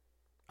remain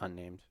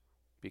unnamed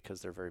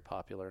because they're very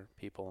popular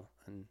people.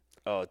 And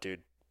oh, dude,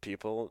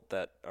 people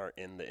that are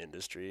in the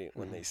industry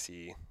when they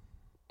see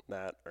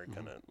that are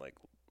gonna like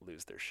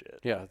lose their shit.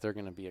 Yeah, they're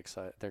gonna be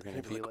excited. They're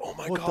gonna be like, "Oh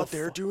my god,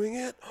 they're doing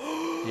it!"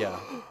 Yeah,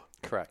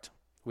 correct.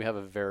 We have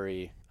a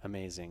very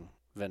amazing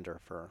vendor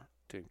for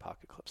doing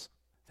pocket clips.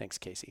 Thanks,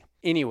 Casey.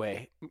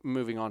 Anyway,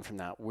 moving on from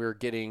that, we're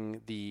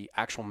getting the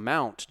actual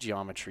mount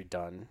geometry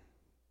done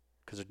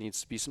because there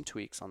needs to be some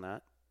tweaks on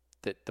that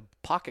the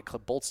pocket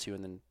clip bolts to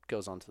and then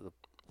goes onto the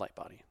light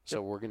body.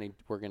 So we're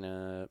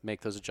gonna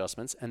make those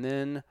adjustments, and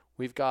then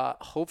we've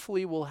got,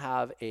 hopefully we'll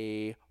have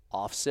a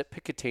offset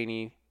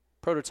Picatinny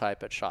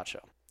prototype at SHOT Show.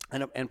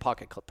 And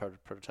pocket clip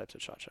prototypes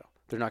at SHOT Show.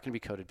 They're not going to be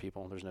coated,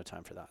 people. There's no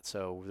time for that.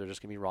 So they're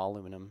just going to be raw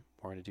aluminum.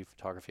 We're going to do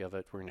photography of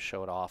it. We're going to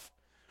show it off.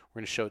 We're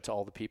going to show it to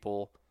all the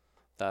people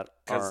that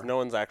Because no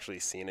one's actually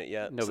seen it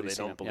yet, so Nobody's they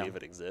seen don't it, yeah. believe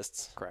it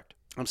exists. Correct.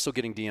 I'm still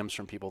getting DMs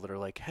from people that are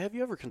like, have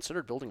you ever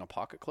considered building a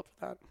pocket clip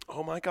of that?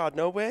 Oh my God,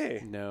 no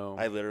way. No.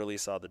 I literally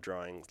saw the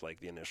drawings, like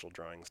the initial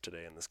drawings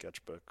today in the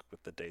sketchbook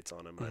with the dates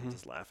on them, and I'm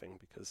just laughing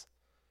because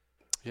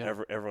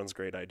everyone's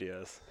great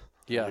ideas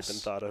have been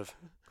Yes. thought of.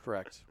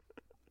 Correct.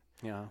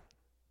 Yeah.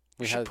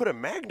 We should put a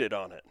magnet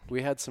on it.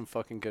 We had some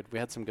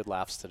good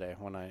laughs today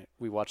when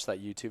we watched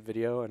that YouTube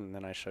video and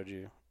then I showed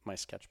you my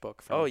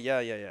sketchbook. Oh,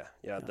 yeah.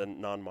 The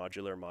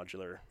non-modular,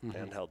 modular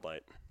handheld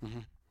light.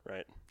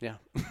 Right. Yeah.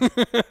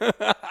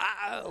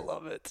 I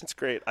love it. It's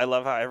great. I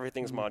love how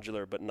everything's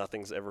modular, but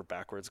nothing's ever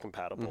backwards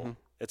compatible.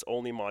 It's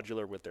only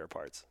modular with their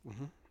parts.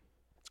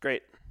 It's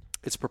great.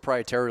 It's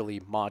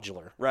proprietarily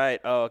modular. Right.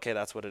 Oh, okay.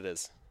 That's what it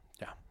is.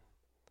 Yeah.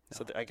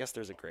 So I guess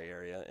there's a gray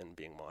area in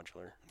being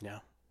modular. Yeah.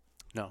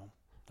 No,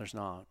 there's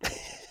not.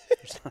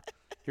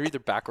 You're either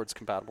backwards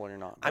compatible or you're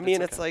not. I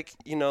mean, it's like,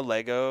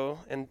 Lego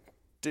and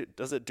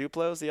does it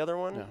Duplo's the other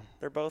one? No.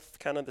 They're both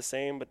kind of the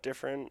same but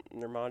different.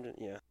 And they're modular.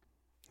 Yeah.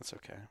 It's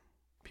okay.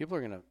 People are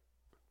going to,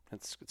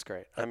 it's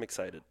great. I'm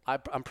excited.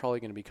 I'm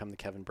probably going to become the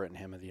Kevin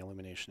Brittenham of the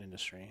illumination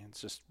industry.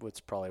 It's just what's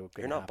probably going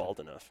to happen. You're not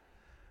bald enough.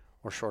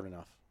 Or short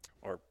enough.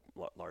 Or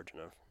large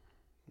enough.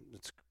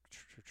 It's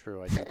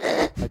true.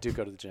 I do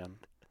go to the gym.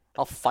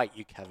 I'll fight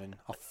you, Kevin.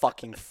 I'll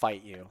fucking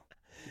fight you.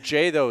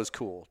 Jay, though, is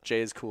cool. Jay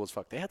is cool as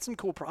fuck. They had some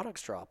cool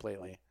products drop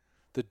lately.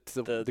 The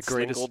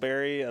greatest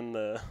Slingleberry and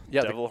the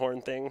devil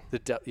horn thing.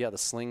 The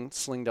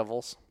sling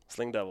devils.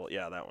 Sling Devil,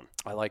 yeah, that one.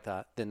 I like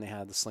that. Then they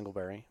had the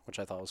Slingleberry, which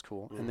I thought was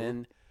cool. And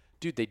then,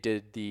 dude,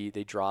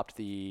 they dropped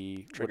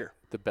the trigger,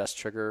 the best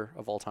trigger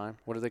of all time.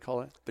 What do they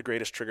call it? The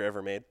greatest trigger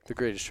ever made. The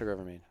greatest trigger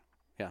ever made.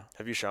 Yeah.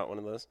 Have you shot one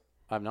of those?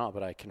 I'm not,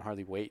 but I can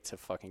hardly wait to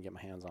fucking get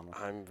my hands on one.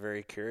 I'm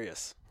very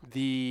curious.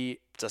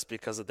 Just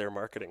because of their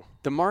marketing.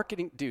 The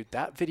marketing, dude,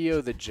 that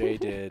video that Jay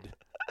did.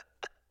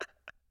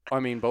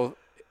 I mean,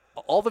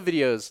 all the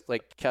videos,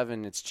 like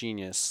Kevin, it's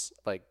genius.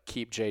 Like,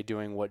 keep Jay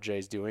doing what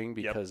Jay's doing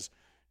because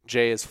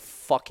Jay is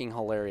fucking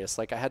hilarious.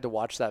 Like, I had to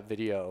watch that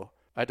video.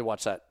 I had to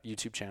watch that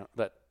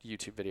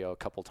YouTube video a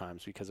couple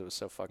times because it was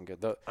so fucking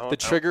good. The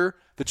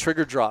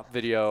trigger drop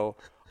video,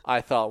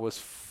 I thought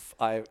was.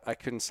 I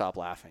couldn't stop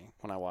laughing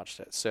when I watched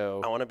it. So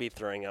I want to be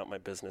throwing out my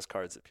business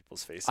cards at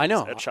people's faces. I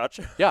know. At SHOT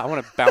Show. Yeah, I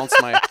want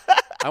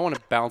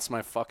to bounce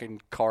my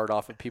fucking card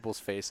off of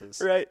people's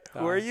faces. Right.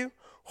 Who are you?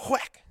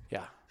 Whack.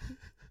 Yeah.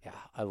 Yeah,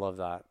 I love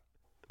that.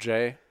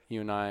 Jay,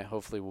 you and I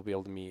hopefully will be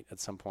able to meet at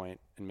some point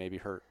and maybe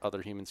hurt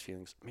other humans'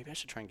 feelings. Maybe I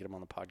should try and get him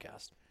on the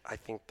podcast. I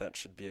think that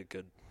should be a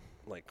good,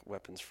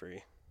 weapons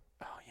free.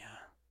 Oh yeah,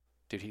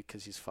 dude,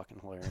 because he's fucking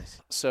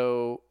hilarious.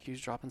 So he's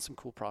dropping some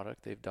cool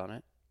product. They've done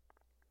it.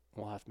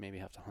 We'll maybe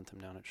have to hunt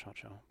them down at SHOT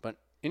Show. But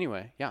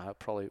anyway, yeah, it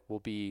probably will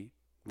be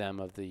them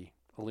of the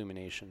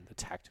illumination, the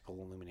tactical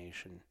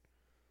illumination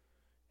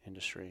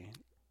industry.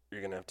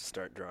 You're gonna have to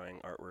start drawing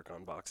artwork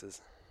on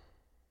boxes.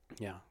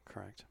 Yeah,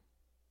 correct.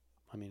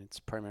 I mean, it's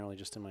primarily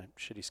just in my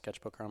shitty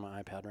sketchbook or on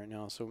my iPad right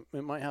now, so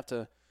it might have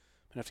to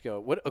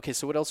go. Okay,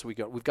 so what else have we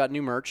got? We've got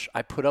new merch.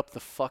 I put up the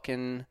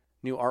fucking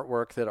new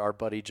artwork that our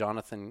buddy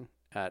Jonathan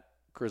at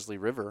Grizzly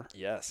River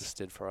just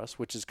did for us,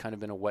 which has kind of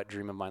been a wet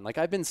dream of mine. Like,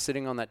 I've been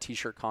sitting on that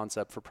T-shirt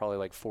concept for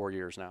probably 4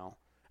 years now,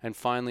 and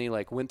finally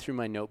went through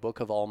my notebook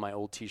of all my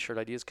old T-shirt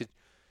ideas because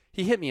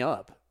he hit me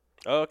up.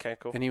 Oh, okay,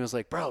 cool. And he was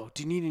like, "Bro,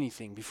 do you need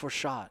anything before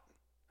SHOT?"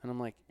 And I'm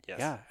like, yes.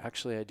 "Yeah,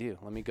 actually I do.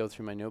 Let me go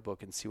through my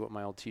notebook and see what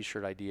my old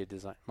T-shirt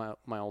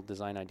my old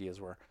design ideas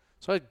were."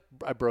 So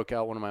I broke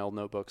out one of my old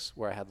notebooks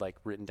where I had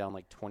written down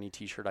 20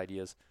 T-shirt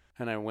ideas.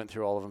 And I went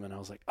through all of them, and I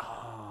was like,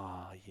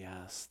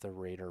 yes, the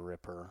Raider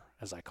Ripper,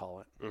 as I call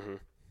it. Mm-hmm.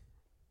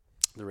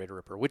 The Raider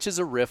Ripper, which is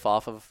a riff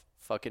off of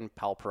fucking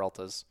Pal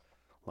Peralta's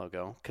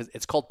logo. Because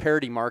it's called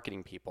parody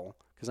marketing, people.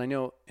 Because I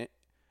know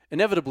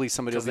inevitably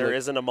somebody will be there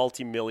isn't a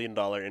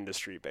multi-million-dollar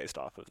industry based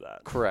off of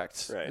that.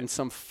 Correct. Right. And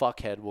some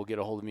fuckhead will get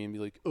a hold of me and be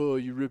like, "Oh,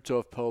 you ripped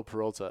off Pal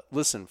Peralta."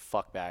 Listen,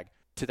 fuckbag.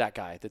 To that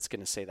guy that's going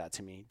to say that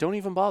to me, don't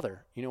even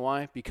bother. You know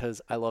why? Because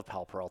I love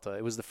Pal Peralta.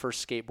 It was the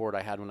first skateboard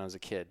I had when I was a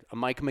kid. A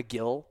Mike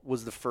McGill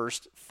was the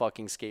first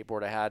fucking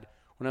skateboard I had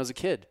when I was a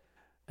kid.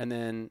 And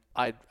then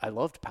I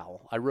loved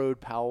Powell. I rode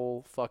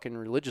Powell fucking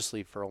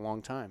religiously for a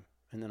long time.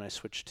 And then I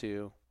switched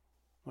to,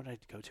 what did I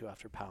go to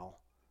after Powell?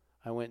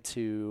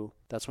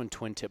 That's when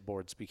twin tip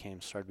boards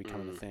started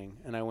becoming a thing.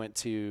 And I went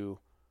to,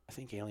 I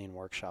think, Alien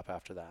Workshop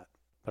after that.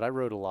 But I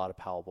rode a lot of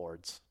Powell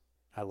boards.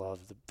 I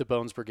love the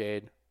Bones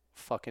Brigade.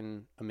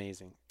 Fucking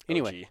amazing.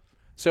 Anyway,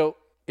 so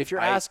if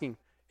you're asking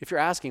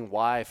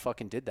why I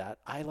fucking did that,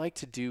 I like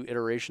to do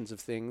iterations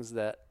of things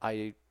that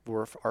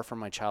are from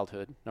my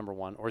childhood, number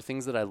one, or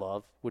things that I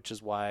love, which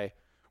is why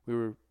we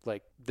were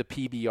the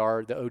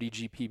PBR, the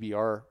ODG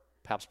PBR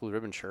Pabst Blue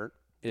Ribbon shirt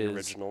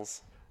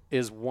originals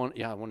is one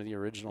of the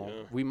original.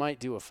 Yeah. We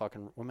might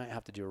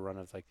have to do a run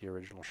of the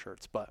original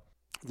shirts, but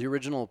the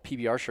original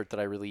PBR shirt that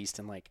I released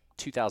in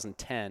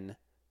 2010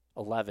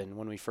 2011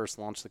 when we first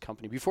launched the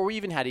company. Before we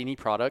even had any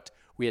product,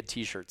 we had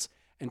T-shirts,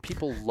 and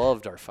people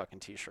loved our fucking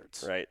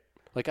T-shirts. Right.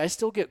 Like, I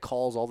still get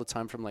calls all the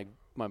time from, like,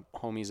 my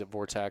homies at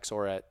Vortex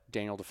or at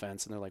Daniel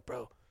Defense, and they're like,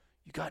 bro,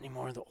 you got any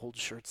more of the old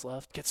shirts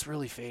left? Gets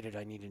really faded.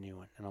 I need a new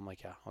one. And I'm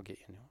like, yeah, I'll get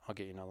you a new one. I'll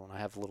get you another one. I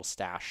have a little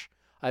stash.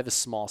 I have a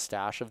small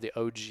stash of the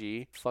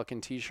OG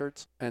fucking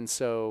T-shirts, and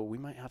so we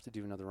might have to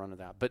do another run of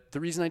that. But the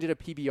reason I did a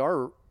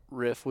PBR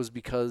riff was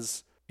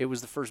because it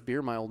was the first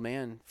beer my old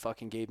man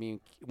fucking gave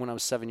me when I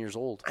was 7 years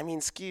old. I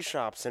mean, ski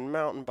shops and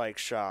mountain bike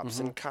shops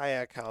Mm-hmm. and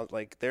kayak house.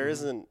 Like, there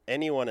isn't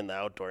anyone in the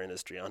outdoor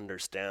industry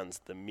understands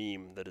the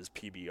meme that is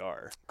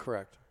PBR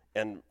Correct.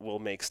 and will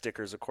make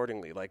stickers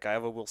accordingly. Like, I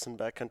have a Wilson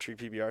Backcountry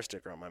PBR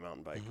sticker on my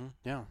mountain bike.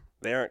 Yeah.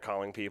 They aren't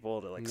calling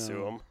people to, like, sue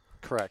No. 'em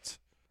Correct.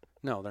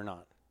 No, they're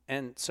not.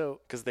 And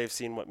so, because they've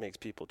seen what makes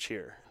people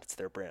cheer. It's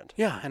their brand.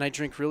 yeah, and I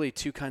drink really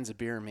two kinds of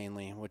beer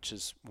mainly, which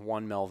is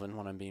one Melvin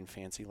when I'm being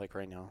fancy, like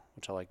right now,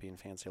 which I like being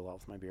fancy a lot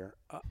with my beer.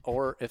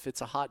 Or if it's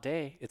a hot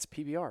day, it's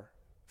PBR.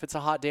 If it's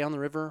a hot day on the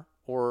river,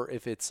 or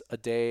if it's a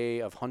day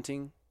of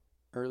hunting,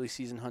 early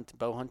season hunt,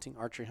 bow hunting,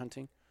 archery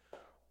hunting,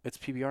 it's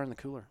PBR in the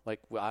cooler. Like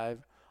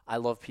I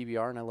love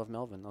PBR and I love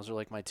Melvin. Those are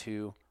like my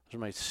two. Those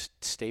are my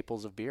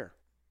staples of beer.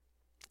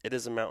 It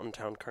is a mountain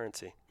town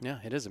currency. Yeah,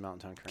 it is a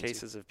mountain town currency.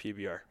 Cases of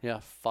PBR Yeah,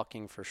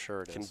 fucking for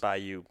sure it can is. buy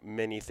you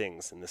many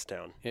things in this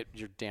town.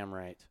 You're damn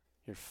right.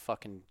 You're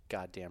fucking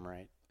goddamn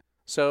right.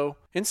 So,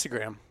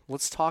 Instagram.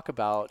 Let's talk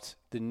about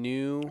the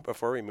new.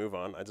 Before we move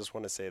on, I just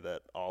want to say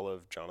that all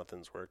of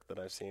Jonathan's work that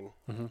I've seen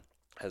Mhm.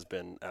 has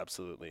been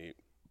absolutely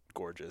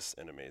gorgeous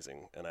and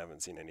amazing, and I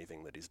haven't seen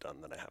anything that he's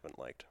done that I haven't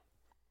liked.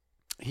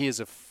 He is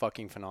a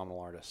fucking phenomenal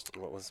artist.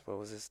 What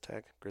was his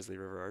tag? Grizzly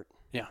River Art.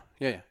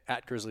 Yeah.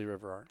 At Grizzly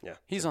River Art. Yeah.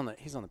 He's on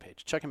the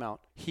page. Check him out.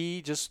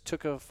 He just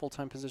took a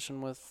full-time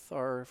position with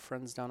our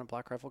friends down at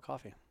Black Rifle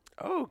Coffee.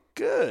 Oh,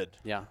 good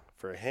Yeah.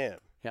 for him.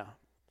 Yeah.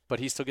 But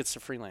he still gets to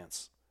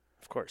freelance.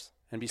 Of course.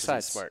 And 'Cause he's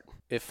besides, smart.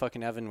 if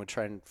fucking Evan would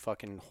try and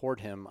fucking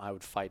hoard him, I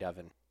would fight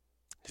Evan.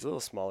 He's a little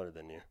smaller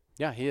than you.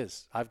 Yeah, he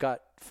is. I've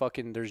got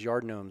there's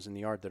yard gnomes in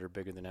the yard that are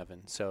bigger than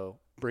Evan. So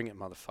bring it,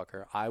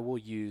 motherfucker. I will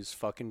use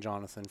fucking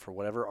Jonathan for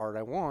whatever art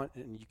I want,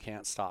 and you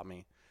can't stop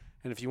me.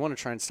 And if you want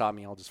to try and stop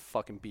me, I'll just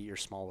fucking beat your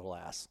small little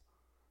ass.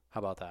 How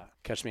about that?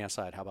 Catch me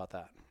outside. How about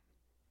that?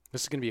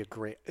 This is going to be a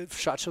great...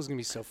 SHOT Show's going to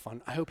be so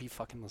fun. I hope he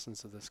fucking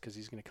listens to this because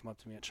he's going to come up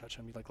to me at SHOT Show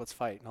and be like, let's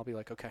fight. And I'll be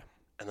like, okay.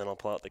 And then I'll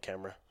pull out the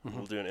camera. Mm-hmm.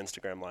 We'll do an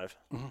Instagram live.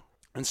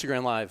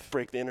 Instagram Live.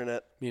 Break the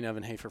internet. Me and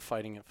Evan Hafer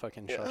fighting at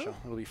fucking SHOT Show.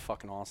 It'll be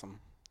fucking awesome.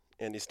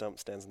 Andy Stump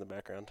stands in the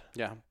background.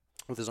 Yeah,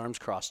 with his arms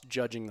crossed,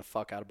 judging the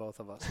fuck out of both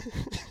of us.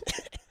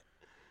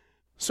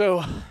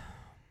 So,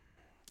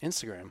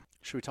 Instagram.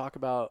 Should we talk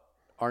about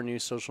our new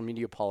social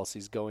media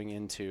policies going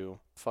into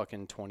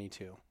fucking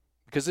 22?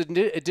 Because in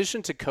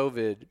addition to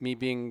COVID, me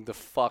being the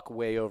fuck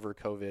way over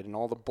COVID and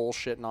all the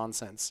bullshit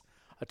nonsense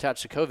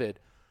attached to COVID,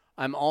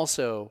 I'm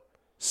also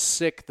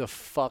sick the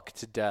fuck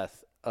to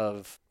death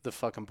of the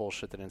fucking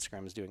bullshit that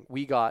Instagram is doing.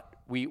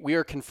 We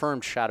are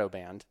confirmed shadow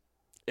banned.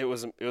 It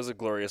was a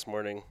glorious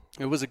morning.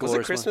 It was a Was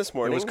glorious it Christmas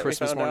morning? It was that we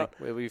Christmas found morning.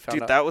 out? We found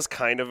Dude, out. that was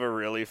kind of a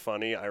really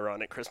funny,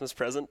 ironic Christmas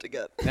present to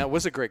get. That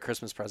was a great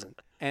Christmas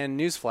present. And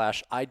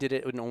newsflash, I did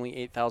it with only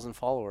 8,000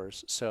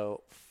 followers.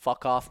 So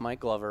fuck off Mike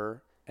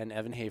Glover and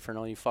Evan Hafer and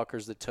all you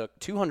fuckers that took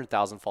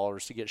 200,000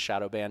 followers to get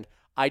shadow banned.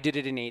 I did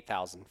it in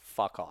 8,000.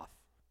 Fuck off.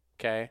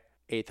 Okay?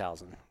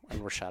 8,000.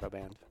 And we're shadow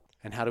banned.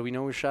 And how do we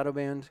know we're shadow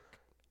banned?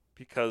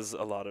 Because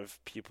a lot of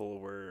people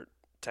were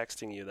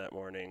texting you that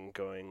morning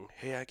going,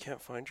 hey, I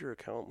can't find your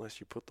account unless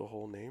you put the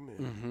whole name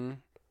in. Mm-hmm.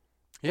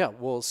 Yeah,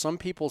 well, some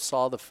people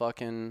saw the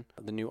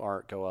new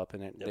art go up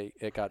and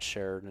it got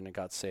shared and it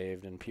got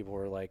saved and people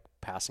were like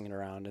passing it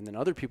around. And then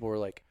other people were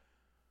like,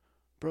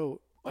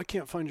 bro, I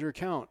can't find your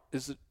account.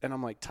 And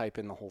I'm like, type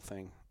in the whole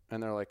thing.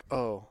 And they're like,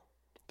 oh.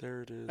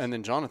 There it is. And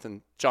then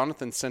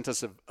Jonathan sent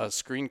us a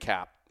screen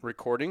cap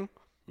recording.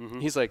 Mm-hmm.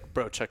 He's like,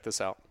 bro, check this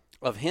out.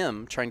 Of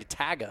him trying to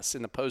tag us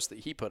in the post that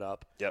he put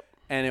up. Yep.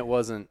 And it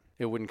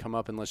wouldn't come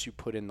up unless you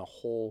put in the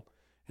whole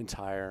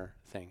entire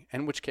thing.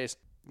 In which case,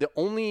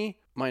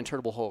 my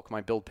Intertable Hulk,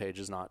 my build page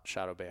is not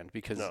shadow banned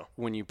because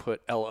when you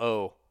put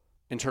LO,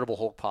 Intertable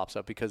Hulk pops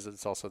up because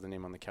it's also the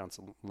name on the account's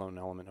Lone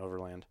Element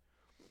Overland.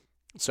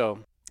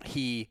 So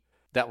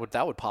that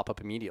would pop up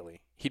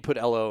immediately. He'd put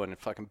LO and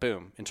fucking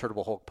boom,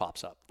 Intertable Hulk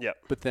pops up. Yep.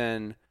 But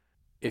then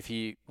if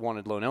he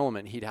wanted Lone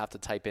Element, he'd have to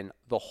type in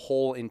the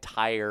whole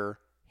entire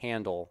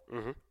handle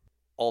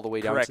all the way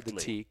down to the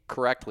T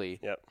correctly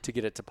to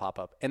get it to pop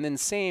up. And then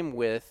same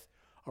with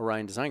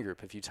Orion Design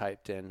Group. If you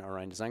typed in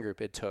Orion Design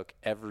Group, it took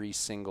every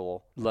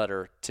single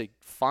letter to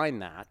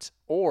find that.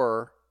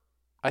 Or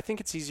I think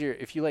it's easier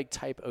if you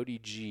type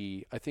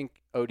ODG. I think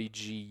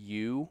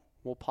ODGU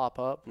will pop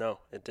up. No,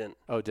 it didn't.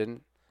 Oh, it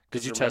didn't?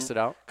 Did you test it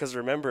out? Because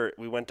remember,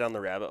 we went down the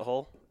rabbit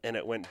hole and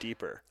it went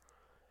deeper.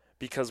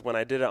 Because when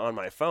I did it on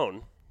my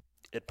phone,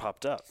 it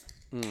popped up.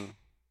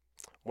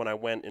 When I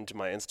went into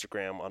my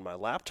Instagram on my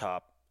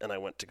laptop and I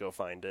went to go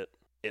find it,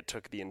 it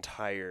took the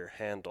entire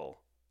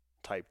handle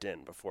typed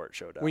in before it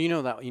showed up. Well, you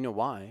know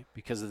why?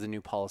 Because of the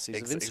new policies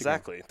of Instagram.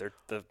 Exactly.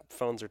 The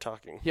phones are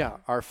talking. Yeah,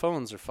 our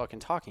phones are fucking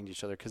talking to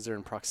each other because they're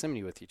in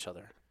proximity with each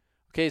other.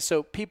 Okay,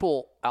 so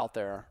people out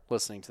there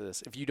listening to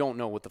this, if you don't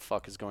know what the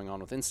fuck is going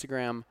on with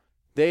Instagram,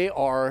 they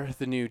are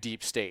the new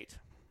deep state.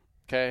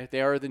 Okay?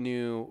 They are the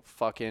new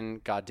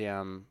fucking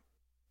goddamn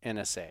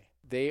NSA.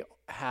 They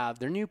have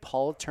their new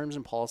terms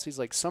and policies.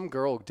 Like some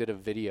girl did a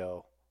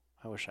video.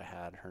 I wish I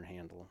had her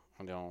handle.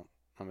 I don't.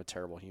 I'm a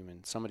terrible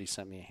human. Somebody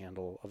sent me a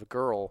handle of a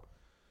girl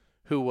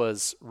who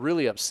was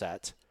really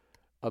upset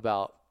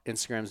about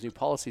Instagram's new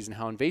policies and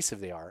how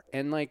invasive they are.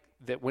 And like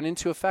that went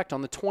into effect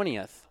on the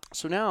 20th.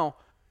 So now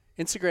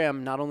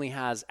Instagram not only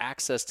has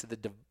access to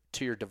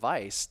to your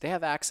device, they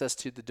have access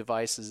to the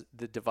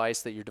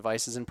device that your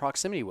device is in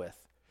proximity with.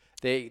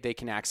 They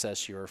can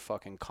access your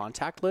fucking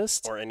contact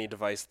list. Or any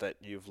device that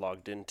you've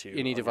logged into.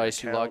 Any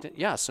device you logged in.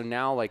 Yeah, so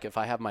now like if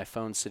I have my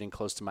phone sitting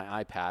close to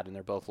my iPad and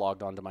they're both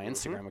logged onto my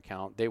Instagram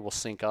account, they will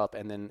sync up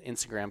and then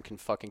Instagram can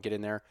fucking get in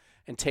there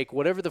and take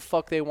whatever the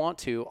fuck they want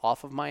to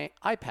off of my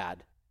iPad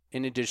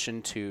in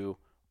addition to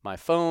my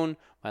phone,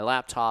 my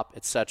laptop,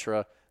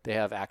 etc. They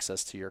have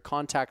access to your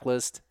contact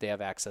list. They have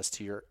access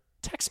to your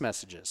text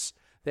messages.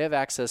 They have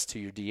access to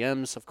your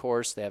DMs, of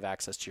course. They have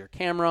access to your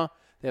camera.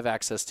 They have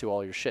access to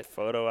all your shit.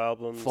 Photo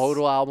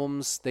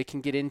albums. They can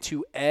get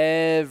into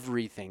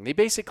everything. They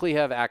basically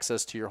have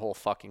access to your whole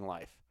fucking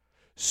life.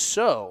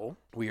 So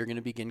we are going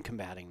to begin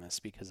combating this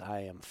because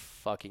I am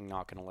fucking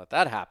not going to let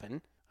that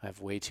happen. I have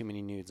way too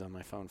many nudes on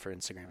my phone for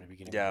Instagram to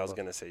begin. Yeah, I was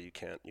going to say you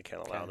can't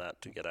allow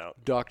that to get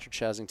out. Dr.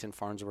 Chasington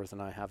Farnsworth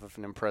and I have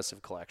an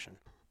impressive collection.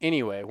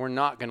 Anyway, we're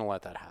not going to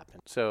let that happen.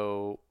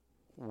 So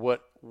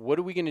what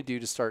are we going to do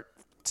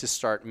to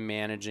start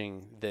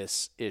managing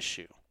this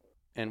issue?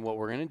 And what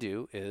we're going to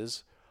do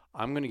is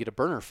I'm going to get a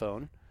burner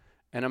phone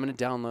and I'm going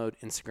to download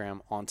Instagram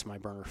onto my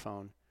burner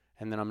phone.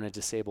 And then I'm going to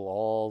disable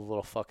all the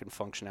little fucking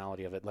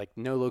functionality of it. Like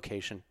no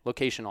location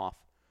off,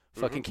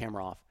 fucking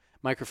camera off,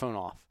 microphone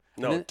off.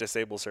 No,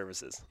 disable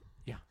services.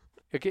 Yeah,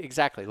 okay,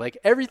 exactly. Like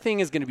everything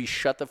is going to be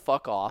shut the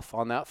fuck off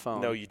on that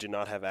phone. No, you do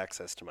not have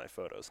access to my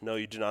photos. No,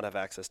 you do not have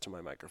access to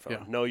my microphone.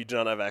 Yeah. No, you do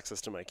not have access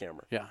to my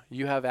camera. Yeah,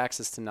 you have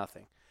access to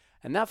nothing.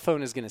 And that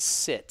phone is going to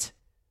sit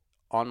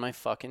on my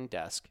fucking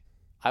desk.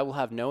 I will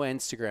have no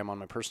Instagram on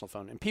my personal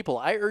phone. And people,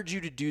 I urge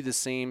you to do the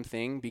same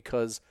thing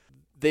because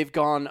they've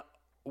gone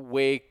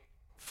way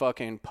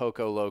fucking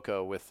poco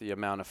loco with the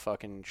amount of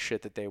fucking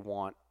shit that they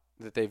want,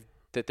 that they're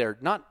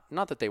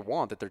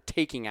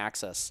taking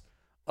access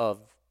of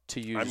to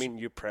use. I mean,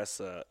 you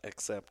press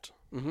accept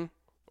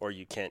or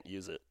you can't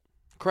use it.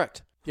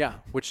 Correct. Yeah,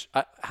 which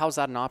how's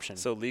that an option?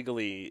 So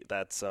legally,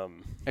 that's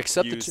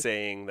Accept you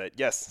saying that,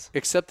 yes.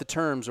 Accept the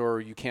terms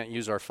or you can't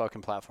use our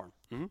fucking platform.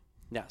 Mm-hmm.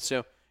 Yeah,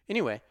 so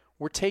anyway,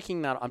 I'm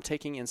taking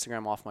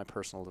Instagram off my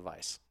personal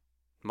device,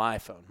 my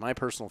phone, my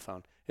personal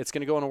phone. It's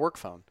going to go on a work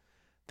phone.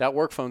 That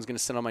work phone is going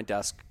to sit on my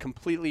desk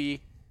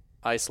completely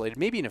isolated,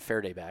 maybe in a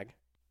Faraday bag.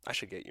 I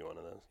should get you one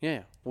of those.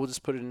 Yeah, we'll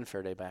just put it in a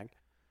Faraday bag.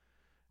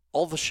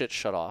 All the shit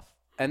shut off.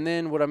 And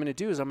then what I'm going to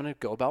do is I'm going to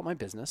go about my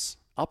business.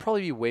 I'll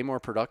probably be way more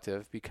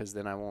productive because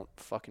then I won't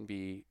fucking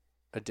be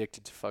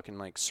addicted to fucking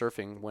like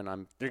surfing when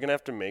I'm... You're going to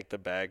have to make the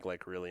bag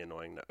like really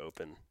annoying to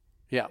open.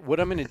 Yeah, what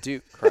I'm going to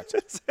do... Correct.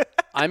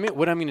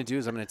 What I'm going to do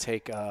is I'm going to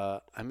take...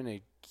 I'm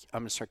going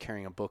to start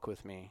carrying a book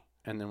with me.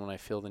 And then when I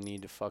feel the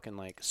need to fucking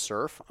like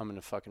surf, I'm going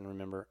to fucking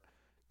remember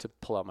to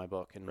pull out my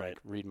book and like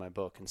read my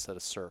book instead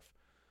of surf.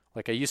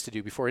 Like I used to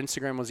do before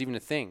Instagram was even a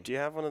thing. Do you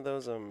have one of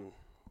those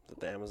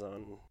the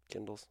Amazon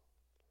Kindles?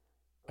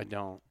 I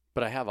don't,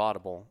 but I have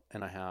Audible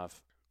and I have.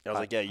 I was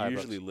like, yeah, you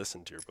usually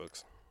listen to your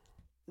books.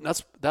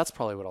 That's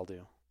probably what I'll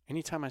do.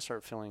 Anytime I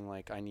start feeling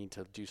like I need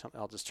to do something,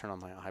 I'll just turn on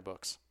my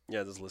iBooks.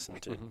 Yeah, just listen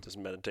to, just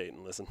meditate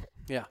and listen.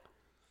 Yeah,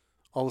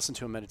 I'll listen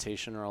to a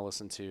meditation or I'll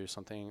listen to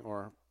something,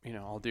 or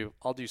I'll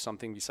do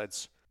something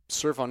besides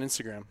surf on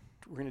Instagram.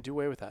 We're gonna do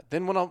away with that.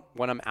 Then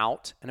when I'm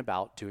out and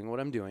about doing what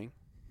I'm doing,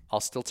 I'll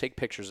still take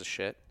pictures of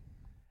shit.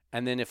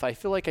 And then if I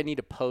feel like I need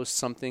to post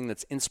something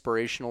that's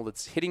inspirational,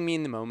 that's hitting me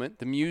in the moment,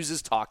 the muse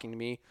is talking to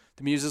me.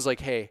 The muse is like,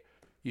 hey,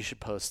 you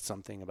should post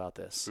something about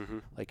this. Mm-hmm.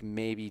 Like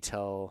maybe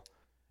tell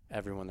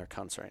everyone they're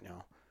cunts right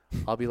now.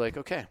 I'll be like,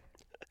 okay,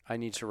 I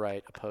need to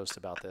write a post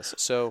about this.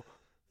 So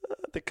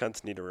the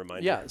cunts need a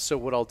reminder. Yeah, so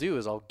what I'll do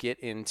is I'll get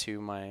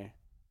into my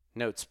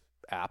notes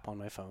app on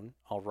my phone.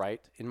 I'll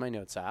write in my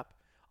notes app.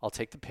 I'll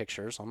take the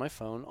pictures on my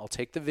phone. I'll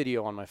take the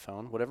video on my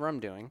phone, whatever I'm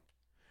doing.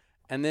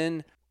 And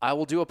then I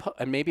will do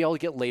and maybe I'll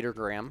get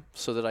Latergram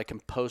so that I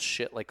can post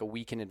shit like a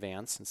week in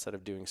advance instead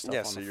of doing stuff on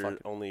the phone. Yeah, so you're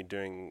only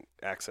doing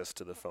access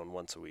to the phone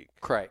once a week.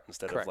 Correct.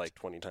 Instead of like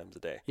 20 times a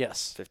day.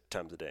 Yes. 50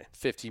 times a day.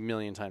 50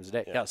 million times a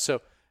day. Yeah.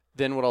 So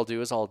then what I'll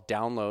do is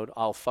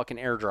I'll fucking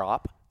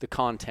airdrop the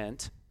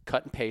content,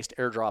 cut and paste,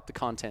 airdrop the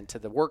content to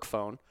the work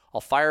phone.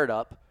 I'll fire it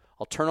up.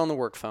 I'll turn on the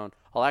work phone.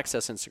 I'll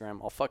access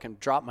Instagram. I'll fucking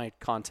drop my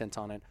content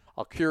on it.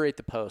 I'll curate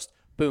the post.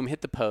 Boom,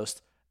 hit the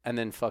post, and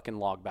then fucking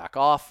log back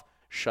off.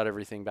 Shut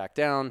everything back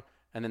down,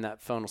 and then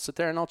that phone will sit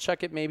there, and I'll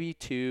check it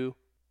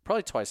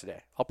probably twice a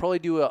day. I'll probably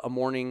do a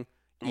morning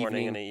and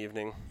an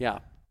evening. Yeah,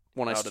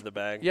 when Out of the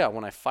bag. Yeah,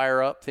 when I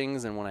fire up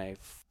things and when I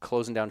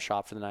closing down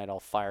shop for the night, I'll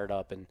fire it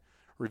up and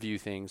review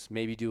things.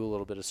 Maybe do a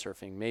little bit of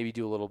surfing. Maybe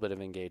do a little bit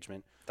of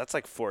engagement. That's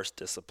like forced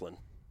discipline.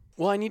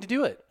 Well, I need to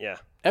do it. Yeah.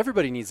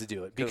 Everybody needs to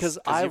do it because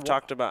you've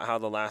talked about how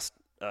the last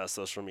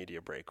social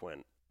media break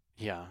went.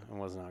 Yeah, it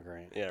was not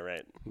great. Yeah, right.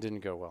 It didn't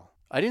go well.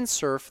 I didn't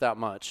surf that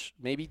much.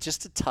 Maybe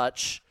just a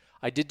touch.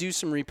 I did do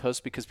some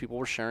reposts because people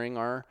were sharing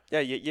our You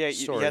had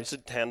stories.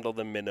 to handle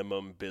the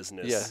minimum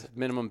business. Yeah,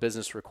 minimum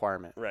business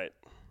requirement. Right.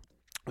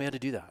 We had to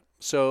do that.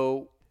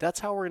 So that's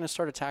how we're going to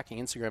start attacking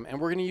Instagram. And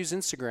we're going to use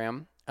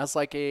Instagram as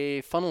like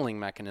a funneling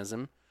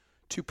mechanism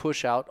to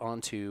push out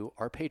onto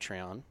our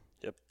Patreon.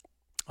 Yep.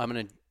 I'm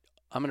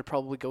gonna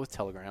probably go with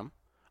Telegram.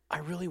 I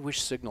really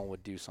wish Signal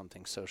would do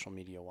something social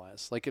media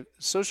wise. Like if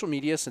social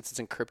media, since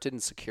it's encrypted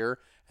and secure,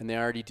 and they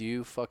already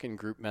do fucking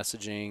group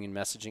messaging and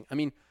messaging. I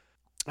mean,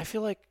 I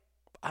feel like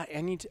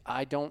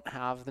I don't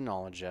have the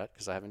knowledge yet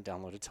because I haven't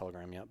downloaded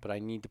Telegram yet, but I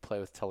need to play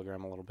with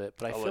Telegram a little bit.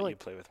 But I'll I feel let like you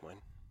play with mine.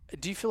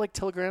 Do you feel like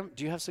Telegram?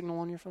 Do you have Signal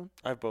on your phone?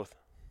 I have both.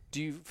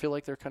 Do you feel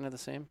like they're kind of the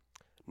same?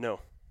 No.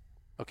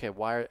 Okay,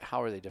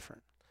 how are they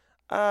different?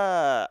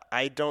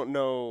 I don't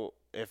know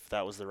if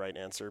that was the right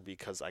answer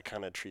because I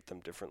kind of treat them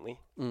differently.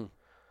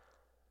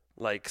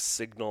 Like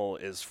Signal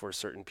is for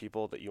certain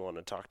people that you want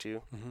to talk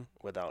to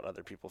without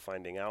other people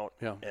finding out.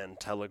 Yeah. And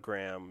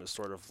Telegram is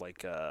sort of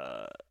like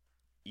a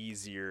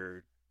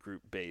easier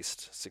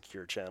group-based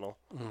secure channel.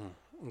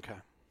 Okay.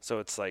 So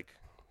it's like...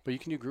 But you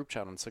can do group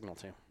chat on Signal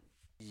too.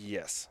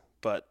 Yes,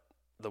 but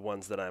the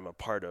ones that I'm a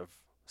part of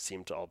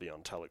seem to all be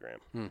on Telegram.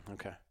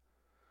 Okay.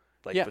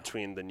 Like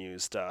between the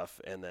news stuff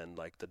and then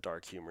like the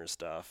dark humor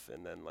stuff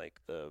and then like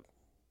the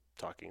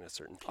talking to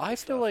certain people. I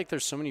feel like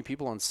there's so many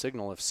people on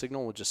Signal. If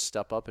Signal would just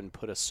step up and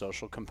put a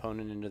social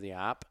component into the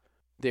app,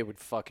 they would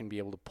fucking be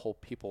able to pull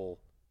people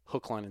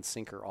hook, line, and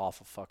sinker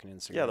off of fucking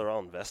Instagram. Yeah, they're all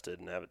invested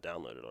and have it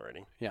downloaded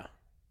already. Yeah.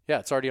 Yeah,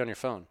 it's already on your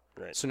phone.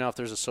 Right. So now if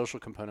there's a social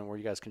component where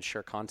you guys can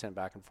share content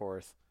back and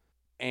forth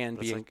and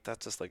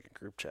that's just like a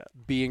group chat.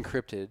 Be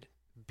encrypted,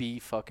 be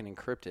fucking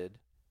encrypted,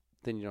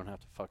 then you don't have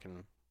to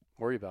fucking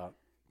worry about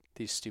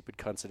these stupid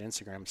cunts at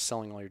Instagram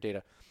selling all your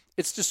data.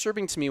 It's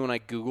disturbing to me when I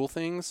Google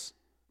things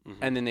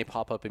and then they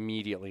pop up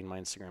immediately in my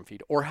Instagram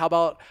feed. Or how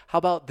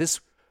about this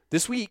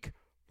week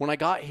when I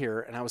got here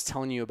and I was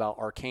telling you about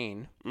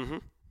Arcane?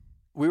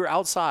 We were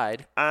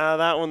outside.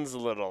 That one's a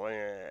little...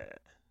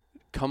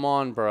 Come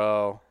on,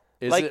 bro.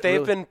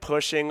 They've been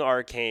pushing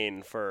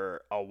Arcane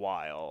for a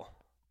while.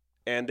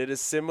 And it is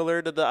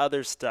similar to the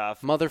other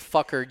stuff.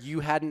 Motherfucker,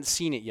 you hadn't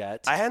seen it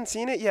yet. I hadn't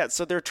seen it yet,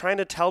 so they're trying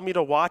to tell me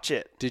to watch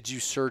it. Did you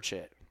search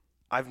it?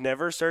 I've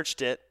never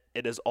searched it.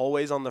 It is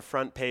always on the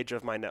front page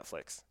of my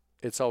Netflix.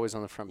 It's always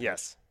on the front page?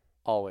 Yes.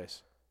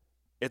 Always.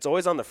 It's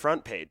always on the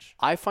front page.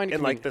 I find it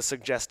in like the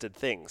suggested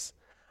things.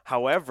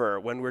 However,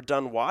 when we're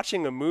done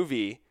watching a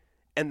movie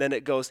and then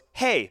it goes,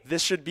 hey,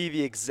 this should be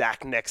the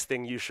exact next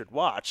thing you should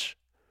watch,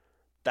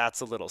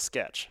 that's a little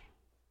sketch.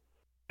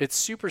 It's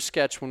super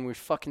sketch when we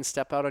fucking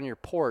step out on your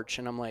porch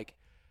and I'm like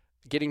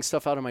getting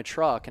stuff out of my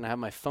truck and I have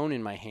my phone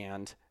in my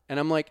hand and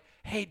I'm like,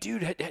 hey,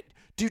 dude,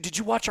 did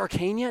you watch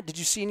Arcane yet? Did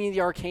you see any of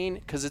the Arcane?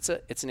 Because it's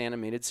an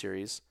animated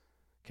series.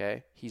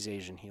 Okay? He's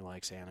Asian. He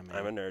likes anime.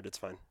 I'm a nerd. It's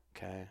fine.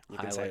 Okay? You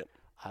can say it.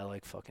 I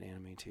like fucking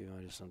anime too.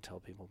 I just don't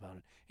tell people about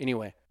it.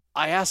 Anyway,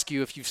 I ask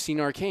you if you've seen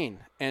Arcane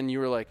and you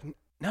were like,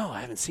 no,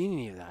 I haven't seen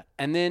any of that.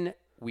 And then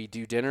we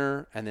do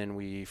dinner and then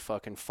we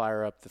fucking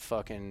fire up the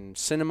fucking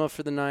cinema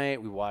for the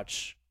night. We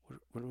watch...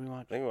 What did we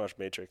watch? I think we watched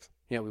Matrix.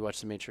 Yeah, we watched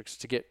The Matrix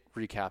to get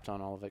recapped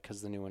on all of it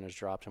because the new one has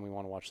dropped and we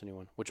want to watch the new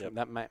one, which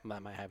that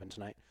might happen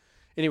tonight.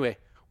 Anyway,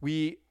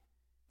 we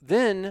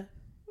then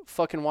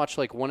fucking watch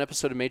like one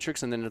episode of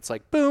Matrix and then it's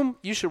like, boom,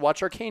 you should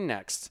watch Arcane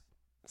next.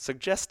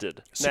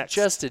 Suggested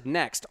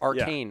next.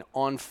 Arcane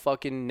on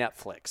fucking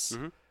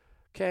Netflix.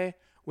 Okay?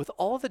 With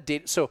all the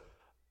data. So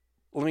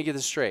let me get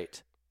this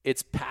straight.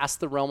 It's past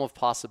the realm of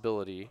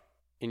possibility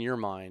in your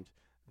mind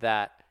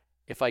that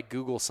if I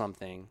Google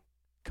something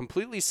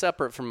completely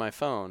separate from my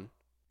phone,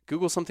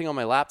 Google something on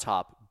my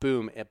laptop,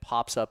 boom, it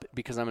pops up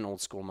because I'm an old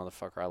school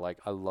motherfucker.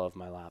 I love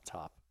my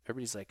laptop.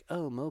 Everybody's like,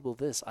 oh, mobile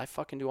this. I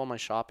fucking do all my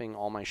shopping,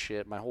 all my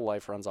shit. My whole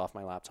life runs off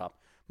my laptop.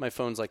 My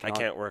phone's like... I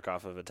can't work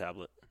off of a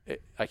tablet.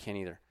 I can't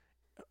either.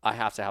 I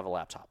have to have a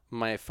laptop.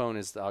 My phone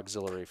is the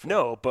auxiliary phone.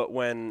 No, but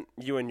when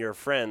you and your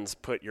friends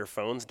put your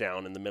phones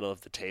down in the middle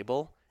of the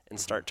table and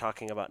start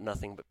talking about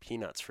nothing but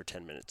peanuts for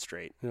 10 minutes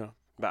straight. Yeah.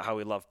 About how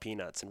we love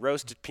peanuts and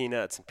roasted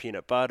peanuts and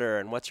peanut butter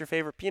and what's your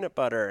favorite peanut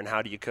butter and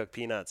how do you cook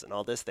peanuts and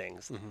all these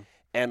things.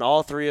 And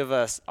all three of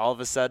us all of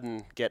a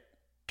sudden get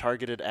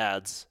targeted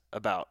ads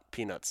about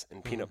peanuts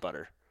and peanut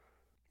butter.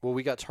 Well,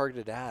 we got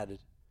targeted ad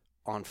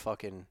on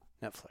fucking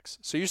Netflix.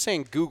 So you're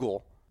saying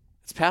Google,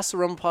 it's past the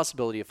realm of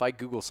possibility if I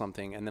Google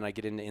something and then I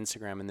get into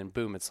Instagram and then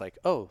boom, it's like,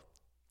 oh,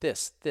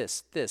 this,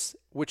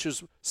 which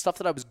is stuff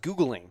that I was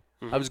Googling.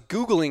 I was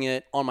Googling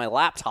it on my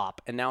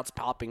laptop and now it's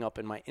popping up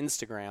in my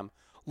Instagram.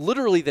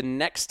 Literally the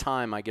next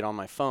time I get on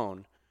my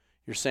phone,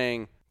 you're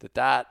saying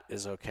that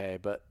is okay,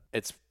 but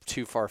it's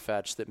too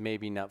far-fetched that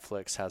maybe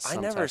Netflix has some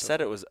I never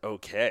said it was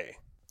okay.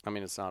 I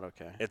mean, it's not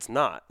okay. It's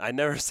not. I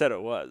never said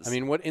it was. I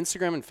mean, what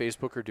Instagram and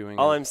Facebook are doing.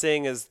 all I'm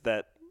saying is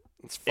that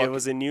it's it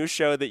was a new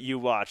show that you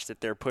watched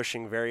that they're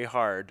pushing very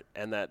hard,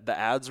 and that the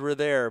ads were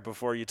there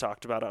before you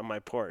talked about it on my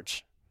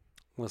porch.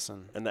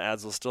 Listen, And the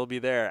ads will still be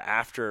there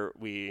after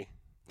we...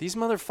 these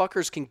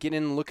motherfuckers can get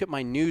in and look at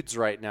my nudes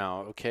right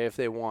now, okay, if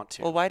they want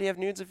to. Well, why do you have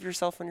nudes of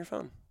yourself on your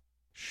phone?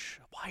 Shh,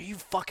 why are you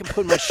fucking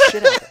putting my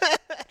shit out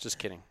there? Just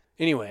kidding.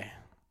 Anyway,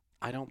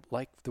 I don't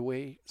like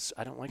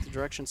the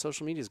direction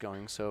social media is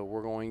going, so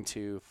we're going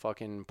to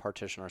fucking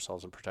partition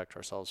ourselves and protect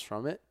ourselves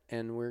from it,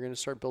 and we're going to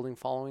start building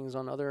followings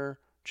on other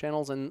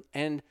channels, and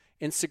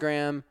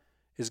Instagram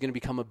is going to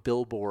become a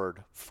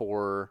billboard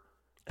for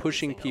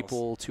pushing Everything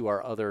people to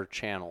our other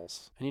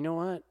channels. And you know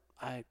what?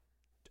 I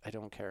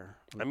don't care.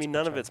 I mean,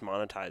 none of it's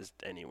monetized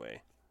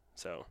anyway,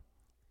 so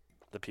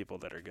the people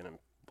that are going to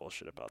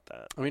bullshit about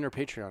that, I mean, our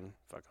Patreon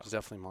fuck is off.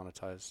 definitely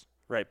monetized.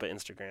 Right, but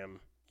Instagram,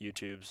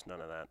 YouTube's,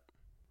 none of that.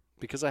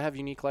 Because I have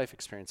unique life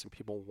experience and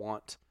people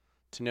want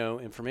to know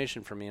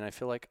information from me, and I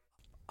feel like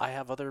I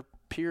have other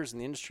peers in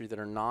the industry that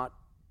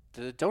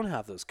don't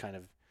have those kind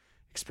of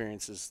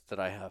experiences that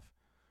I have,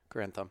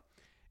 Grantham.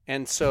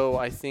 And so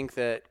I think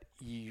that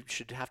you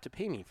should have to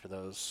pay me for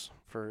those,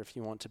 for if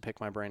you want to pick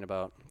my brain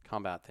about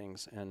combat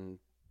things and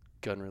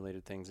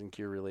gun-related things and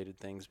gear-related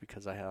things,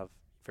 because I have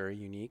very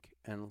unique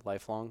and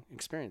lifelong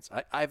experience.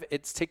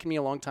 It's taken me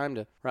a long time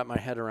to wrap my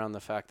head around the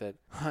fact that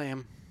I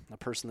am a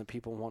person that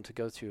people want to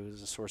go to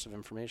as a source of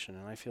information.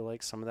 And I feel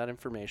like some of that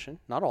information,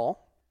 not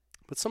all,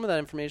 but some of that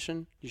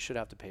information you should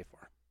have to pay for.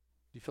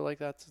 Do you feel like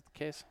that's the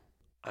case?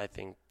 I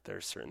think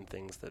there's certain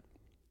things that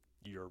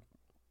you're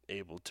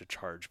able to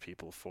charge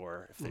people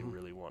for if they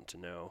really want to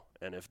know.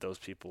 And if those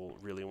people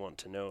really want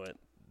to know it,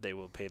 they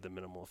will pay the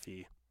minimal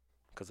fee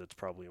because it's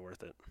probably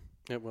worth it.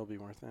 It will be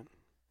worth it.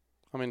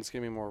 I mean, it's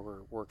going to be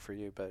more work for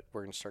you, but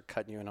we're going to start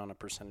cutting you in on a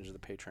percentage of the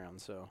Patreon.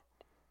 So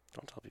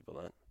Don't tell people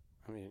that.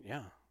 I mean,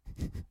 yeah.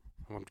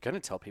 I'm going to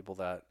tell people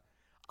that.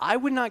 I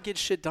would not get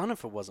shit done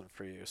if it wasn't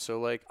for you. So,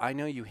 like, I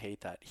know you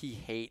hate that. He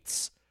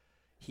hates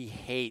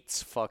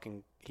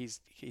fucking,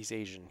 he's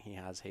Asian. He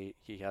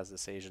has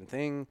this Asian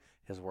thing.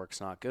 His work's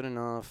not good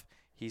enough.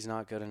 He's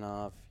not good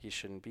enough. He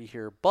shouldn't be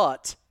here.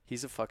 But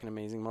he's a fucking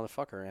amazing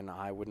motherfucker, and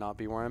I would not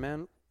be where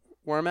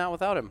I'm at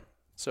without him.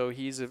 So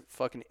he's a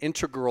fucking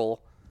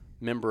integral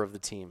member of the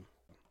team.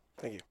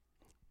 Thank you.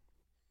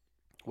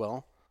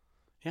 Well,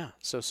 yeah,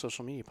 so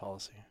social media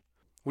policy.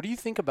 What do you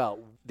think about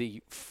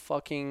the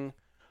fucking,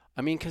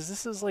 I mean, because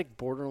this is like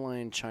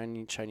borderline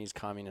Chinese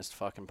communist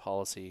fucking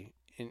policy.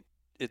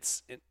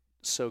 It's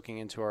soaking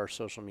into our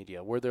social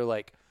media where they're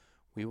like,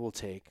 we will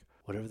take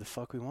whatever the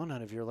fuck we want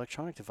out of your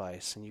electronic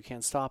device and you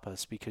can't stop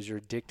us because you're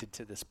addicted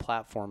to this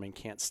platform and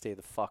can't stay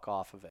the fuck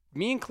off of it.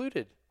 Me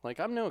included. Like,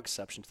 I'm no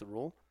exception to the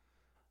rule.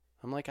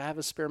 I'm like, I have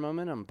a spare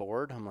moment. I'm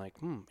bored. I'm like,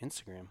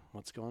 Instagram.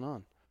 What's going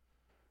on?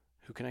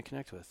 Who can I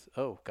connect with?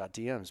 Oh, got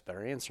DMs.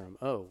 Better answer them.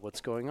 Oh,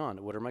 what's going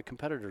on? What are my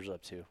competitors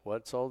up to?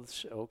 What's all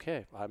this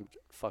okay, I'm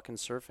fucking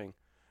surfing.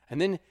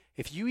 And then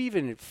if you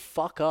even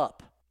fuck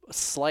up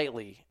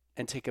slightly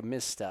and take a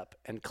misstep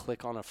and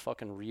click on a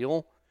fucking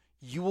reel,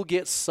 you will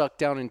get sucked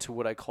down into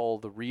what I call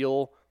the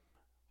real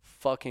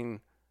fucking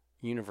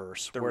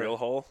universe. The real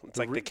hole? It's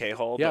like the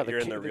K-hole, yeah, but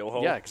you're in the real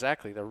hole? Yeah,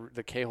 exactly.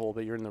 The K-hole,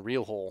 but you're in the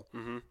real hole.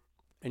 Mm-hmm.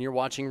 And you're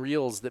watching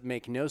reels that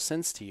make no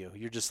sense to you.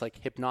 You're just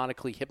like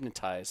hypnotically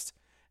hypnotized.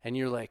 And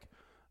you're like,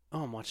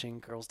 oh, I'm watching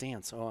girls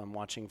dance. Oh, I'm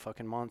watching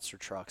fucking monster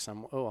trucks.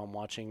 I'm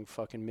watching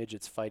fucking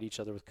midgets fight each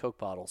other with Coke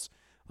bottles.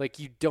 Like,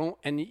 you don't,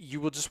 and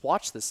you will just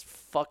watch this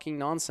fucking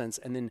nonsense,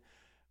 and then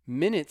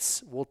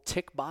minutes will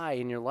tick by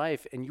in your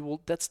life, and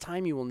that's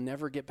time you will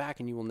never get back,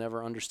 and you will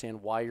never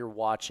understand why you're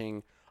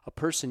watching a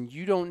person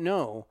you don't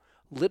know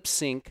lip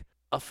sync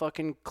a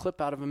fucking clip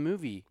out of a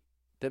movie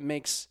that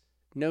makes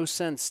no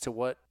sense to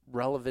what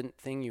relevant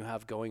thing you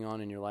have going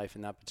on in your life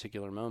in that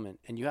particular moment.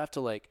 And you have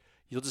to, like,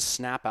 you'll just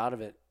snap out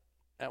of it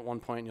at one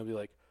point, and you'll be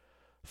like,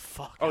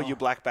 fuck. Oh, you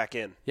black back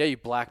in. Yeah, you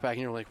black back,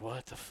 and you're like,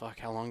 what the fuck?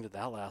 How long did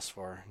that last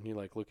for? And you,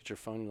 like, look at your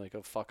phone, and you're like,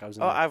 oh, fuck, I was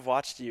in there. I've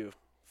watched you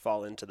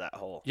fall into that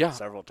hole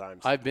several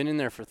times. I've been in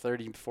there for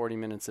 30, 40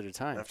 minutes at a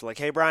time. After like,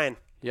 hey, Brian.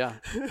 Yeah.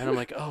 And I'm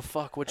like, oh,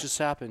 fuck, what just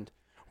happened?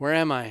 Where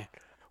am I?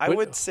 I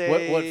would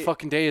say... What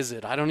fucking day is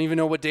it? I don't even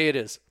know what day it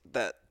is.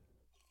 That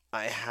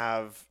I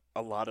have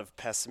a lot of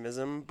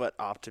pessimism, but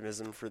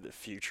optimism for the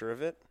future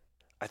of it.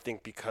 I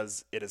think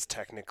because it is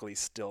technically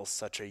still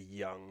such a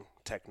young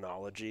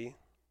technology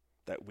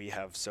that we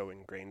have so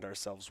ingrained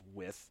ourselves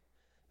with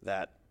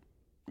that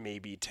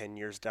maybe 10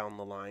 years down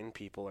the line,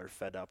 people are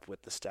fed up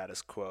with the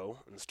status quo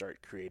and start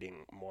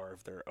creating more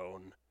of their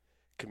own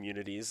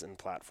communities and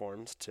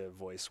platforms to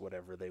voice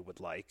whatever they would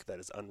like that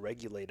is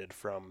unregulated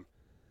from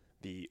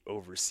the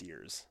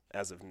overseers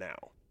as of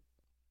now.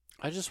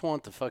 I just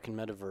want the fucking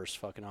metaverse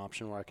fucking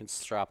option where I can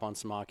strap on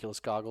some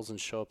Oculus goggles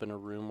and show up in a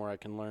room where I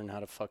can learn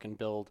how to fucking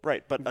build.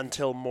 Right, but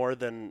until more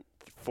than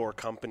 4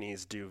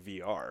 companies do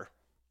VR,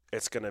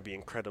 it's going to be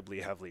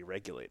incredibly heavily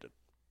regulated.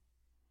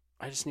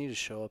 I just need to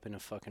show up in a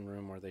fucking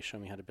room where they show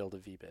me how to build a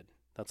VBID.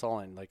 That's all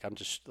I'm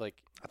just like.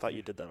 I thought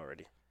you did that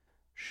already.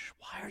 Shh,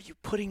 why are you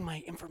putting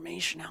my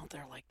information out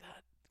there like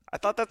that? I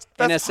thought that's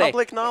NSA.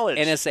 public knowledge.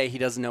 NSA, he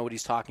doesn't know what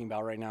he's talking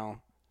about right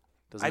now.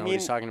 Doesn't know what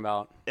he's talking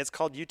about. It's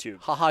called YouTube.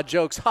 Haha,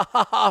 jokes. Ha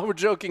ha ha. We're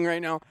joking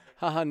right now.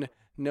 Haha.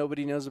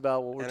 Nobody knows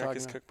about what we're talking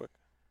Anarchist about. Cookbook.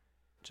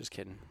 Just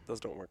kidding. Those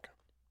don't work.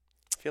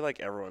 I feel like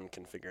everyone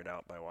can figure it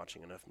out by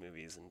watching enough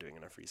movies and doing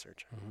enough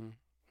research. Mm-hmm.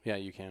 Yeah,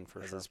 you can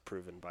for As sure. is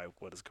proven by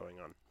what is going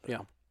on. But Yeah,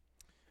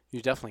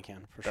 you definitely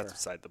can for that's sure.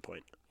 beside the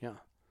point. Yeah.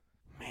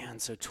 Man,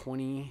 so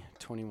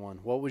 2021.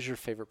 What was your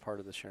favorite part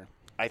of this year?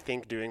 I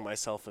think doing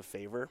myself a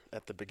favor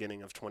at the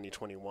beginning of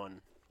 2021,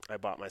 I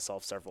bought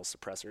myself several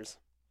suppressors.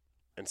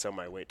 And so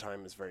my wait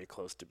time is very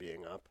close to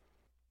being up.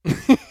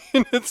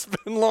 It's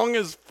been long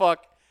as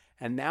fuck.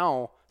 And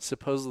now,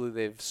 supposedly,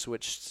 they've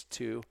switched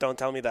to... Don't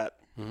tell me that.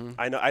 Mm-hmm.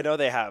 I know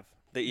they have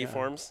the Yeah.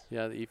 e-forms,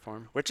 Yeah, the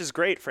e-form. which is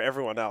great for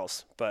everyone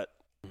else, but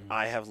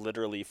I have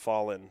literally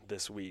fallen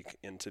this week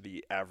into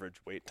the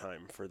average wait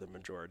time for the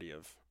majority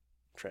of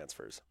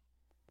transfers.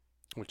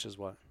 Which is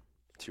what?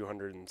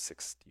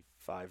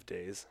 265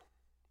 days.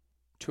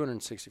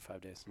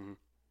 265 days. Mhm.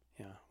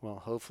 Yeah. Well,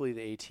 hopefully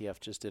the ATF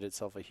just did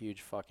itself a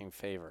huge fucking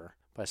favor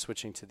by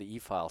switching to the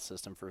e-file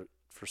system for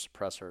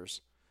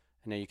suppressors.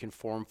 And now you can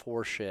Form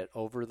 4 shit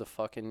over the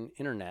fucking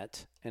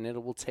internet, and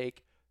it will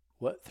take,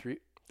 what, 3...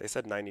 They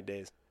said 90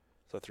 days,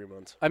 so 3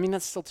 months. I mean,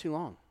 that's still too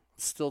long.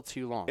 It's still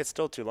too long. It's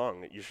still too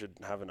long. You should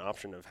have an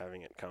option of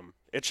having it come.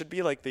 It should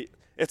be like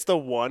it's the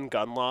one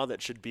gun law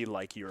that should be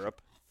like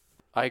Europe,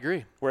 I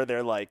agree. where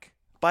they're like,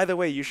 by the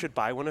way, you should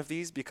buy one of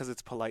these because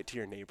it's polite to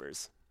your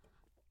neighbors.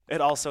 It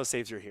also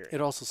saves your hearing.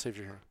 It also saves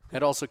your hair.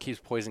 It also keeps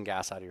poison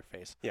gas out of your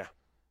face. Yeah.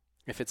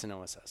 If it's an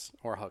OSS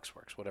or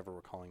HuxWorks, whatever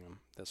we're calling them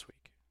this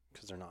week,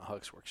 because they're not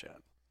HuxWorks yet.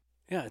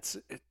 Yeah,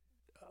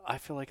 I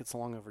feel like it's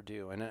long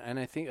overdue, and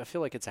I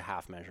feel like it's a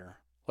half measure.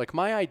 Like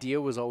my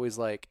idea was always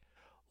like,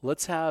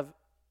 let's have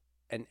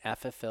an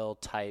FFL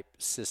type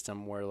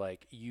system where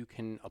like you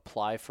can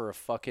apply for a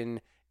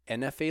fucking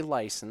NFA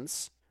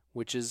license,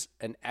 which is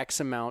an X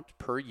amount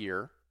per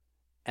year,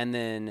 and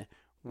then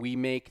we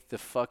make the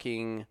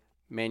fucking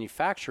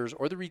manufacturers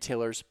or the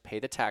retailers pay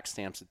the tax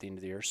stamps at the end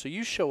of the year. So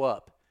you show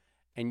up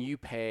and you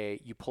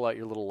pull out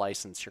your little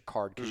license, your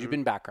card, because you've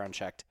been background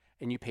checked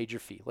and you paid your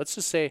fee. Let's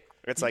just say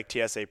It's like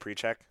TSA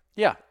pre-check.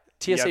 yeah,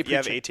 TSA You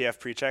have pre-check. ATF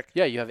pre-check.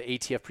 Yeah, you have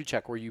ATF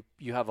pre-check where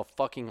you have a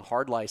fucking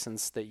hard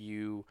license that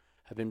you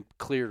have been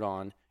cleared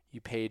on.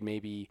 You paid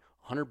maybe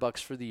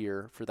 $100 for the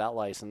year for that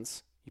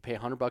license. You pay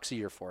 $100 a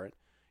year for it.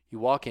 You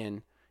walk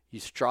in, you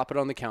drop it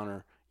on the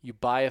counter, you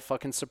buy a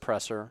fucking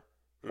suppressor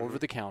over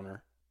the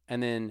counter,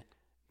 and then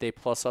they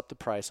plus up the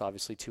price,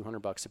 obviously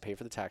 $200 to pay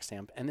for the tax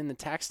stamp, and then the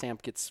tax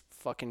stamp gets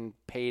fucking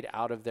paid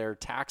out of their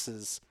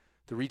taxes,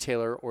 the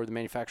retailer or the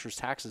manufacturer's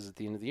taxes at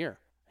the end of the year.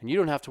 And you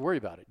don't have to worry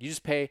about it. You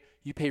just pay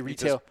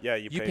retail.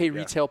 You pay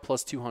retail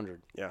plus $200.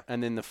 Yeah.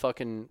 And then the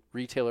fucking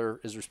retailer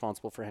is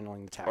responsible for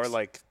handling the tax. Or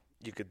like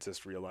you could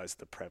just realize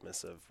the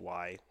premise of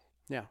why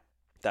yeah.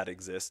 that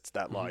exists,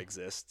 that law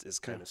exists, is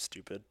kind of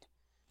stupid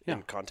Yeah.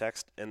 in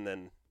context, and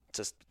then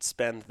just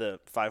spend the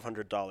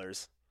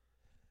 $500,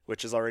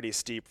 which is already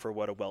steep for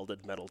what a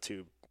welded metal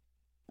tube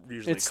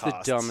usually It's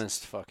costs. the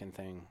dumbest fucking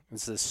thing.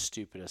 It's the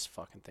stupidest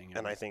fucking thing ever.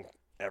 And I think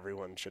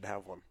everyone should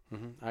have one.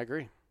 I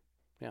agree.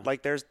 Yeah.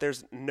 Like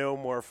there's no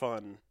more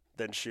fun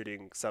than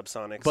shooting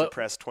subsonic But-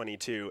 suppress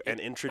 22 and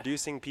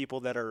introducing people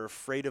that are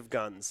afraid of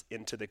guns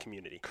into the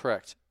community.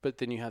 Correct. But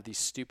then you have these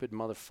stupid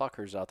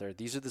motherfuckers out there.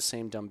 These are the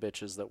same dumb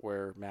bitches that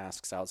wear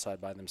masks outside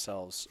by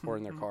themselves or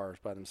in their cars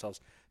by themselves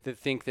that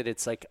think that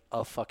it's like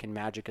a fucking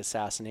magic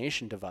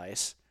assassination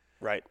device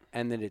Right.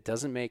 and that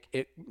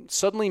it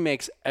suddenly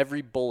makes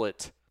every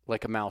bullet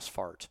like a mouse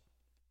fart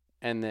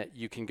and that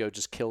you can go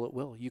just kill at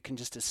will. You can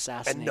just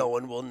assassinate. And no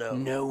one will know.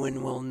 No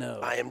one will know.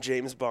 I am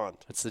James Bond.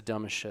 It's the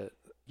dumbest shit.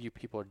 You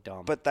people are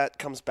dumb. But that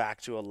comes back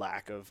to a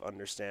lack of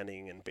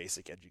understanding and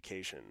basic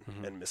education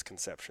Mm-hmm. and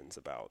misconceptions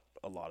about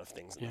a lot of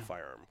things in the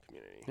firearm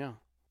community. yeah,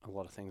 a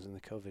lot of things in the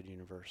COVID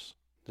universe.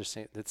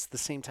 It's the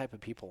same type of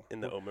people.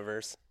 In the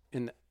Omiverse.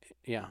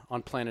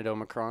 On Planet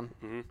Omicron.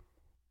 Mhm.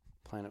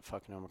 Planet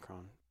fucking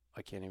Omicron.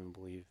 I can't even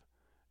believe.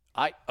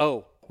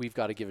 We've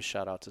got to give a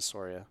shout out to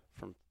Soria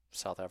from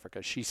South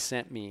Africa. She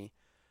sent me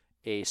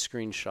a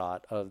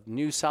screenshot of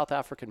new South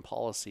African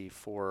policy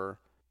for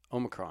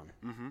Omicron.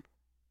 Mm-hmm.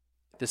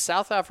 The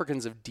South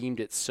Africans have deemed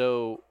it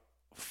so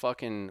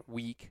fucking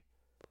weak.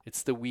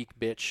 It's the weak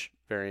bitch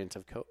variant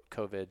of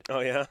COVID Oh,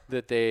 yeah?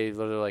 that they're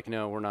like,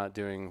 no, we're not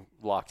doing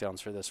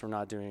lockdowns for this. There's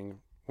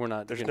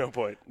no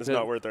point. It's No,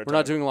 not worth our We're time.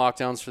 not doing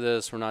lockdowns for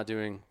this. We're not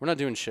doing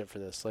shit for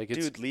this. Like,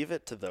 it's Dude, leave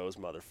it to those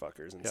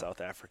motherfuckers in Yeah. South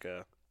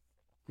Africa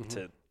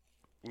to,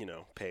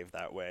 pave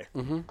that way.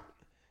 Mhm.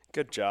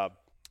 Good job.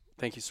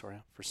 Thank you,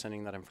 Soria, for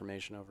sending that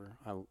information over.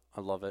 I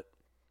love it.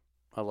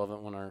 I love it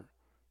when our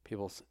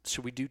people.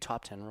 Should we do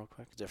top 10 real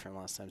quick? Different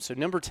last time. So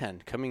number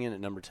 10, coming in at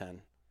number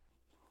 10,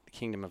 the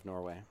Kingdom of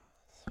Norway.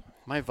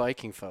 My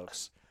Viking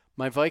folks,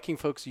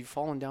 you've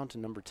fallen down to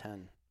number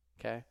 10.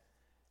 Okay,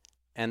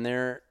 and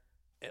they're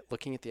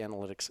looking at the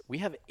analytics. We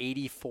have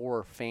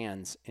 84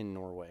 fans in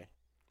Norway.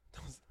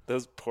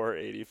 Those poor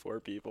 84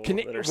 people Can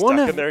that are one stuck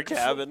of- in their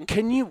cabin.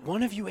 Can you,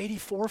 one of you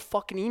 84,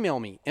 fucking email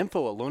me,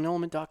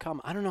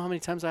 info@loneelement.com. I don't know how many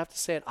times I have to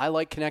say it. I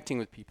like connecting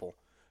with people.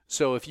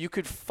 So if you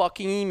could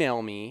fucking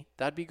email me,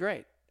 that'd be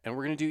great. And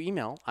we're going to do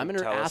email. I'm going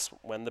to Tell ask. us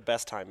when the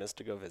best time is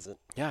to go visit.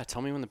 Yeah,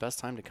 tell me when the best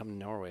time to come to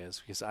Norway is,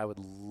 because I would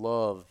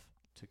love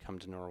to come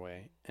to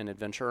Norway and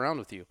adventure around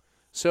with you.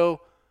 So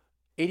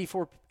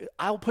 84,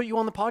 I'll put you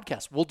on the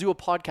podcast. We'll do a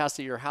podcast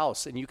at your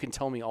house and you can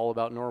tell me all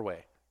about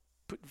Norway.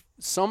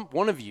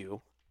 One of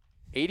you,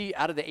 80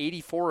 out of the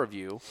 84 of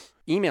you,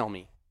 email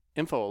me,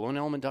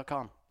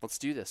 info@loneelement.com. Let's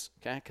do this,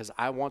 okay? Because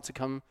I want to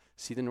come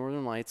see the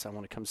Northern Lights. I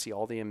want to come see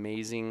all the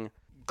amazing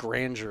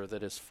grandeur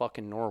that is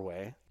fucking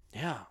Norway.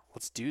 Yeah,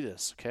 let's do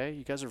this, okay?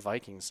 You guys are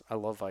Vikings. I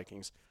love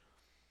Vikings.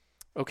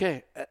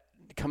 Okay,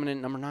 coming in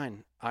at number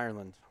 9,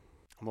 Ireland.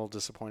 I'm a little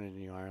disappointed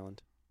in you,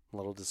 Ireland. I'm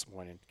a little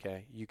disappointed,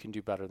 okay? You can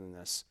do better than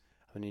this.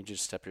 I need you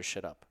to step your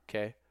shit up,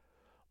 okay?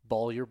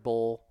 Ball your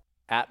bull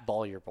at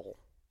Ball your bull,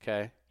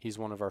 okay? He's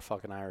one of our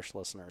fucking Irish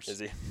listeners. Is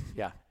he?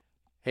 Yeah.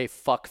 Hey,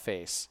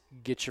 fuckface,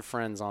 get your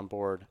friends on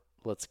board.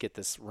 Let's get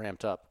this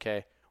ramped up,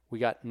 okay? We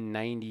got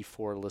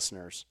 94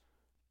 listeners.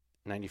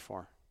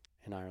 94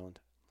 in Ireland.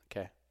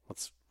 Okay,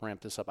 let's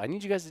ramp this up. I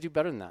need you guys to do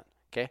better than that,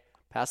 okay?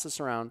 Pass this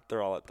around.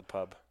 They're all at the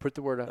pub. Put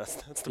the word out.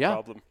 That's the Yeah.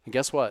 problem. And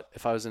guess what?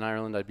 If I was in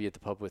Ireland, I'd be at the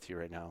pub with you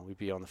right now. We'd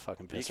be on the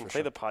fucking You piss can for play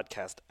sure. the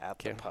podcast at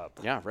the pub.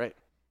 Yeah, right.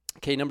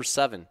 Okay, number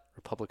 7,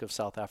 Republic of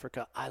South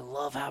Africa. I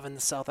love having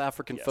the South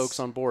African Yes. folks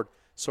on board.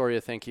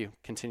 Soria, thank you.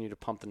 Continue to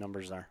pump the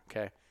numbers there,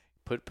 okay?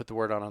 Put the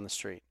word out on the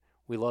street.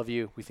 We love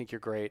you. We think you're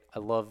great. I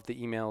love the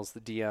emails, the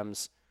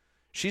DMs.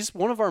 She's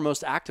one of our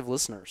most active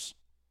listeners.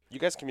 You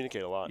guys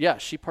communicate a lot. Yeah,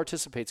 she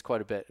participates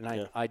quite a bit, and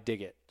Yeah. I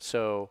dig it.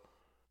 So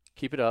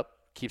keep it up.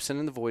 Keep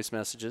sending the voice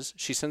messages.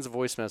 She sends a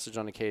voice message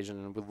on occasion,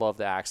 and we love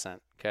the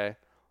accent, okay?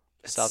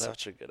 It's South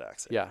such a good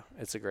accent. Yeah,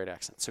 it's a great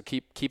accent. So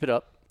keep it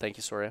up. Thank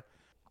you, Soria.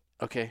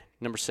 Okay,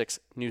 number 6,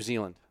 New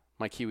Zealand.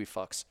 My Kiwi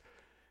fucks.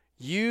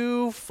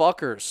 You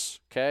fuckers,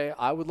 okay?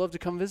 I would love to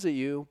come visit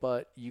you,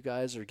 but you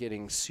guys are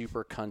getting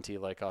super cunty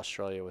like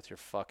Australia with your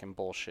fucking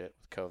bullshit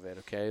with COVID,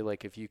 okay?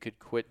 Like, if you could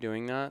quit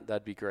doing that,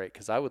 that'd be great,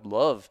 because I would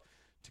love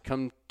to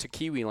come to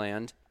Kiwi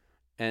land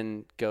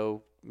and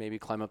go maybe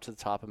climb up to the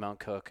top of Mount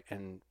Cook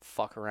and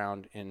fuck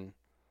around in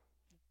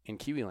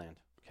Kiwi land,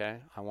 okay?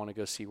 I want to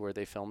go see where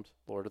they filmed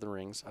Lord of the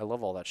Rings. I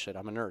love all that shit.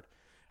 I'm a nerd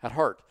at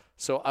heart.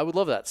 So I would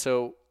love that.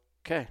 So,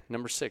 okay,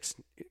 number 6,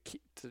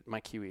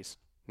 my Kiwis,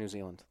 New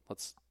Zealand.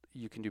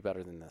 You can do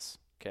better than this,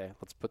 okay?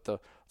 Let's put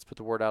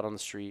the word out on the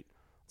street.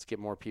 Let's get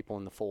more people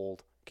in the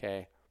fold,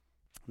 okay?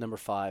 Number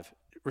 5,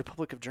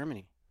 Republic of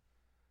Germany.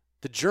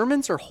 The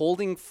Germans are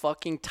holding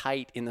fucking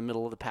tight in the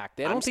middle of the pack.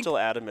 I'm still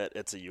adamant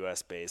it's a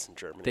U.S. base in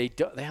Germany.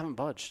 They haven't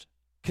budged.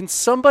 Can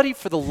somebody,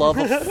 for the love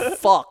of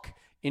fuck,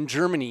 in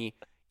Germany,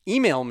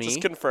 email me?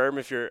 Just confirm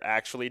if you're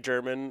actually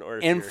German or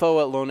if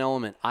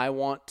info@loneelement. I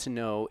want to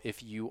know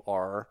if you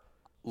are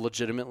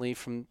legitimately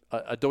from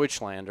a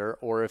Deutschlander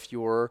or if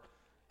you're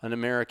an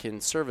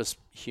American service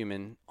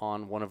human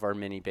on one of our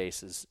mini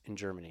bases in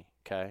Germany,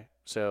 okay?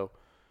 So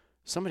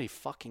somebody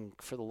fucking,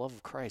 for the love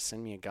of Christ,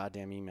 send me a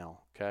goddamn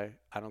email, okay?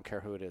 I don't care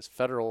who it is.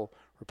 Federal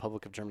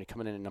Republic of Germany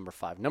coming in at number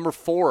 5. Number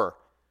 4,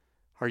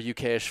 our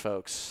UK-ish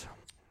folks.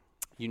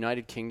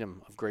 United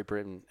Kingdom of Great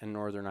Britain and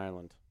Northern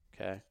Ireland,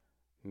 okay?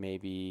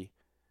 Maybe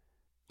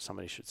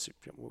we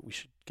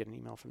should get an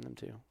email from them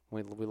too.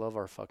 We love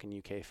our fucking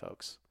UK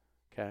folks,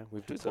 okay?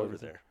 We've Who's deployed over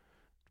with them.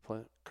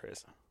 there?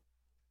 Chris.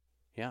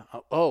 Yeah.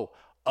 Oh,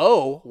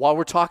 while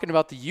we're talking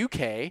about the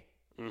UK,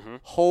 Mm-hmm.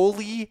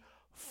 holy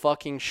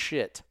fucking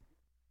shit.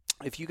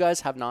 If you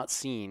guys have not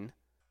seen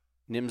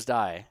Nims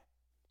Dai,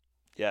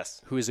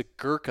 Yes. who is a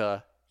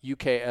Gurkha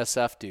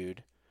UKSF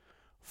dude,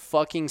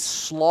 fucking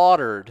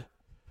slaughtered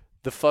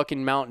the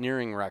fucking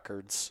mountaineering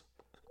records,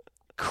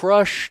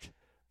 crushed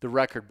the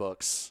record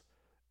books,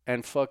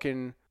 and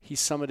fucking he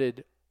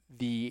summited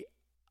the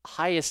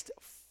highest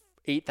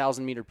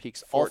 8,000 meter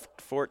peaks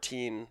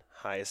 14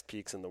 highest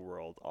peaks in the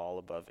world, all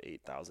above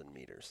 8,000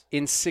 meters.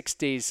 in 6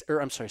 days,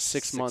 or I'm sorry,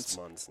 6 6 months,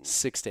 months and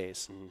 6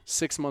 days, Mhm.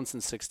 6 months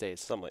and 6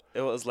 days.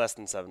 It was less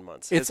than 7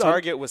 months. It's His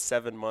target was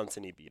 7 months,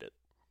 and he beat it.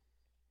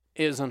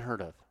 It is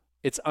unheard of.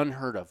 It's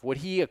unheard of. What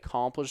he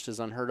accomplished is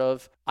unheard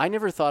of. I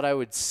never thought I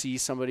would see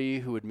somebody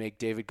who would make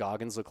David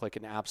Goggins look like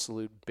an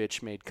absolute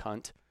bitch-made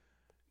cunt.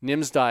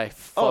 Nims Dai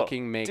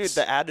fucking makes Dude,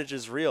 the adage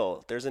is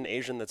real. There's an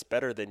Asian that's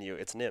better than you.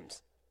 It's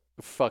Nims.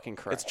 fucking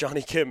correct. It's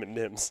Johnny Kim and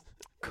Nims.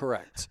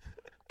 Correct.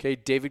 Okay,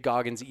 David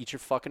Goggins, eat your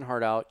fucking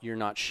heart out. You're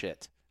not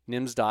shit.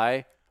 Nims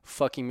Dai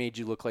fucking made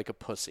you look like a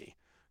pussy.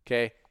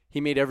 Okay?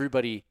 He made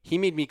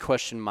me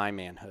question my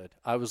manhood.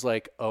 I was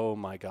like, oh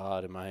my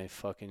God,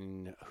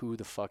 who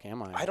the fuck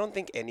am I? I don't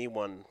think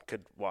anyone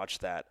could watch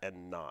that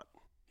and not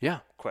Yeah,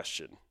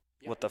 question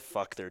what the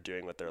fuck they're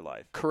doing with their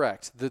life.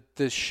 correct.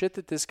 The shit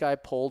that this guy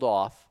pulled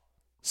off,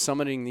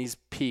 summiting these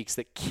peaks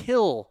that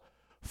kill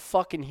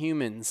fucking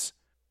humans,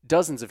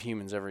 dozens of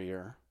humans every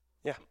year.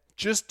 Yeah.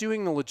 Just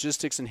doing the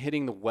logistics and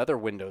hitting the weather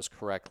windows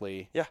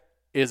correctly Yeah.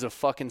 is a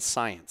fucking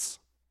science.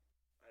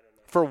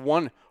 For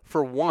one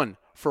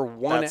for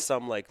one. That's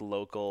some like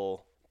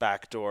local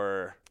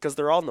backdoor, because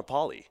they're all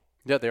Nepali.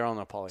 Yeah, they're all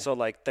Nepali. So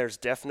like there's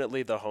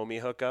definitely the homie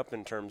hookup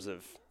in terms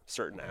of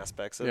certain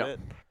aspects of Yeah. it.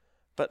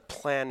 But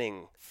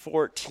planning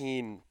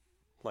 14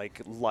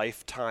 like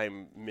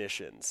lifetime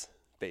missions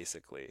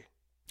basically.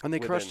 And they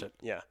crushed it.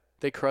 Yeah.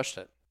 They crushed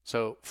it.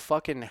 So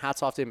fucking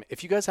hats off to him.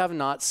 If you guys have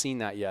not seen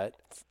that yet,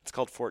 It's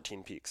called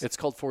 14 Peaks. it's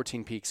called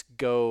 14 Peaks.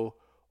 Go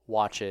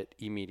watch it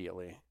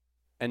immediately.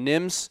 And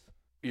Nims,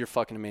 you're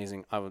fucking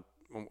amazing. I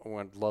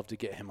would love to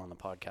get him on the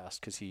podcast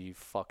because he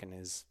fucking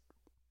is,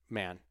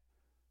 man.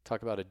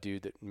 Talk about a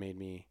dude that made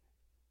me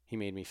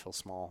feel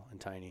small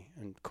and tiny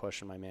and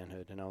question my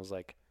manhood. And I was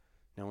like,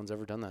 no one's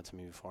ever done that to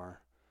me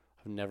before.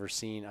 I've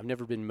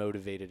never been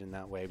motivated in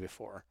that way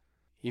before.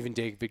 Even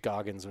David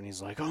Goggins, when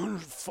he's like, oh,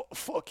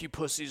 fuck you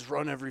pussies,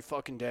 run every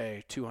fucking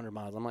day, 200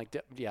 miles. I'm like,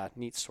 yeah,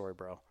 neat story,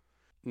 bro.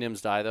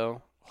 Nims die,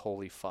 though.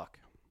 Holy fuck.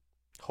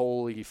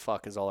 Holy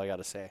fuck is all I got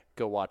to say.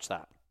 Go watch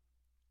that.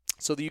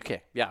 So the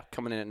UK, yeah,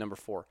 coming in at number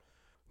 4.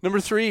 Number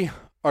 3,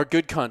 our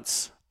good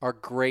cunts. Our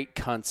great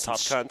cunts. Top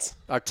cunts.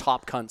 Our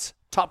top cunts.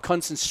 Top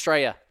cunts in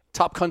Straya.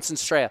 Top cunts in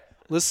Straya.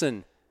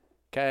 Listen,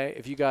 okay,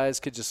 if you guys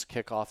could just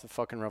kick off the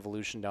fucking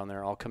revolution down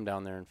there, I'll come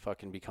down there and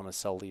fucking become a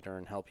cell leader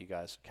and help you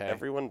guys, okay?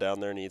 Everyone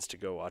down there needs to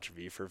go watch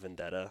V for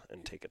Vendetta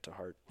and take it to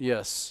heart.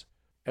 Yes.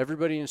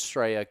 Everybody in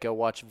Straya, go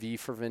watch V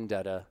for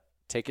Vendetta.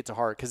 Take it to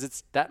heart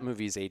because that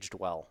movie's aged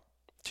well.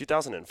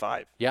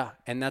 2005. Yeah,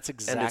 and that's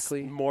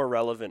exactly And it's more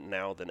relevant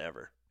now than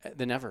ever.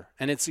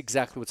 And it's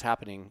exactly what's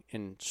happening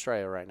in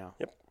Straya right now.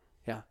 Yep.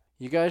 Yeah.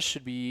 You guys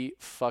should be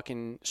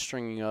fucking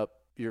stringing up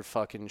your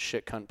fucking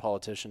shit cunt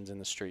politicians in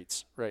the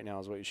streets right now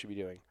is what you should be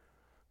doing.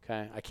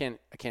 Okay? I can't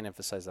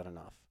emphasize that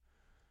enough.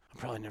 I'm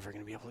probably never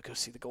going to be able to go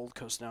see the Gold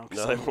Coast now.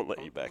 No, they won't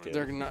let you back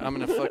in. I'm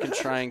going to fucking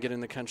try and get in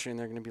the country, and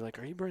they're going to be like,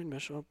 are you Brian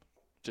Bishop?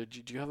 Do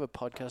you have a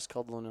podcast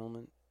called Lone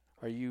Element?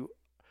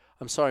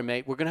 I'm sorry,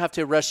 mate. We're going to have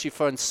to arrest you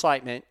for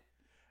incitement.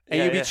 And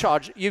Yeah,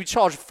 you'll be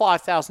charged a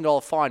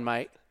 $5,000 fine,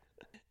 mate.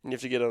 And you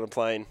have to get on a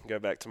plane, go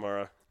back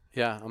tomorrow.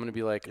 Yeah, I'm going to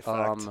be like, Get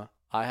fucked.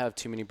 I have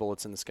too many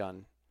bullets in this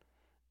gun.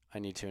 I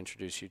need to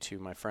introduce you to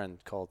my friend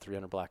called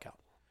 300 Blackout.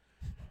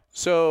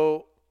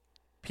 So,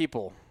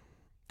 people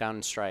down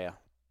in Straya,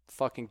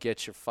 fucking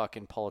get your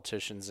fucking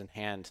politicians in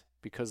hand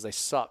because they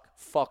suck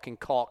fucking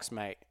cocks,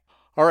 mate.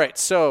 All right,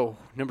 so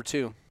number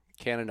 2,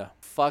 Canada.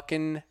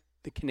 Fucking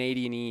the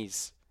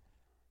Canadianese.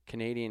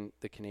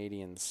 The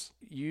Canadians.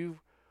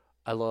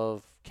 I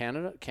love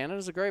Canada.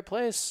 Canada's a great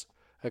place.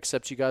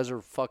 Except you guys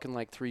are fucking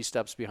like 3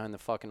 steps behind the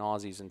fucking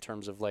Aussies in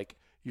terms of like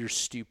your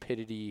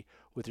stupidity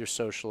with your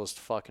socialist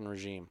fucking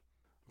regime.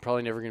 I'm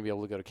probably never going to be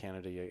able to go to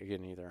Canada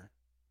again either.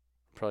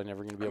 I'm probably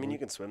never going to be able to. you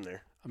can swim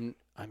there.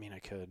 I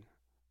could.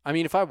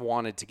 If I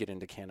wanted to get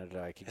into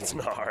Canada, I could. It's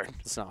get not hard.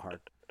 It's not hard.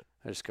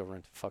 I just go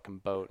rent a fucking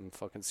boat in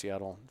fucking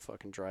Seattle and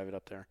fucking drive it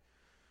up there.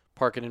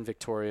 Park it in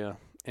Victoria,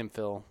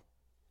 infill.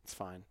 It's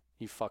fine.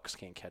 You fucks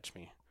can't catch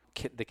me.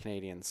 The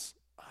Canadians.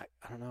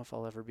 I don't know if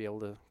I'll ever be able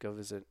to go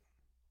visit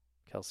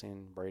Kelsey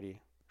and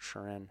Brady,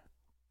 Sharon.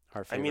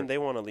 Our favorite. They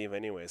want to leave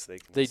anyway, so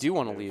They do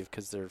want to leave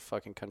because their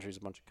fucking country's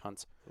a bunch of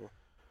cunts. Yeah.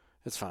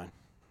 It's fine.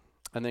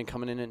 And then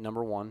coming in at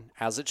number 1,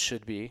 as it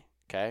should be,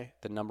 okay,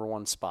 the number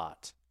 1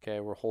 spot. Okay,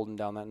 we're holding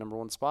down that number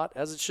 1 spot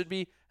as it should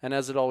be and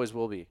as it always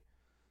will be.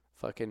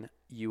 Fucking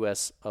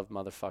U.S. of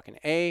motherfucking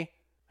A.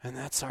 And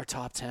that's our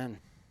top 10.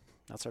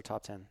 That's our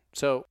top 10.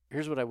 So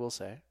here's what I will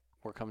say.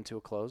 We're coming to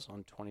a close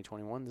on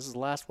 2021. This is the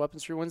last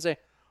Weapons Free Wednesday.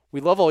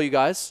 We love all you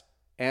guys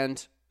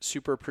and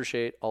super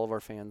appreciate all of our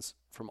fans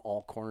from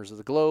all corners of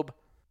the globe.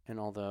 And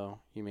although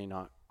you may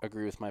not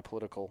agree with my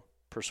political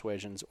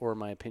persuasions or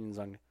my opinions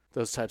on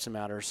those types of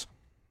matters,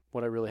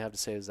 what I really have to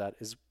say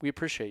is we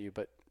appreciate you,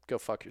 but go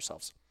fuck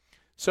yourselves.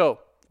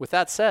 So with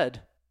that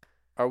said,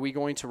 are we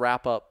going to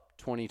wrap up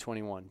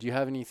 2021? Do you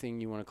have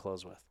anything you want to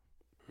close with?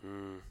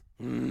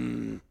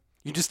 You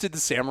just did the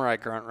samurai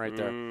grunt right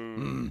there.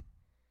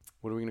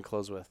 What are we going to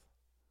close with?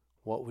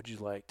 What would you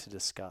like to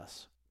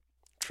discuss?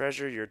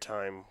 Treasure your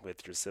time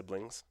with your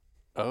siblings.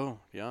 Oh,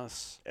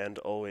 yes. And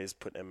always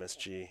put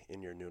MSG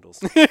in your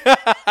noodles.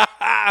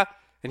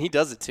 And he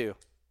does it too.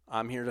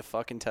 I'm here to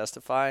fucking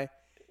testify.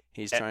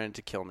 He's trying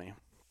to kill me.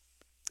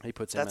 He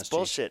puts That's MSG.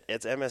 bullshit.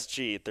 It's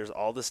MSG. There's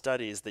all the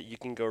studies that you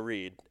can go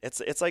read. It's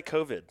like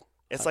COVID.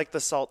 It's like the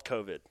salt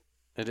COVID.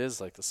 It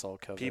is like the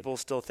salt COVID. People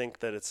still think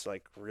that it's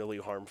like really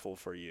harmful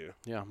for you.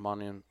 Yeah,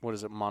 what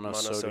is it?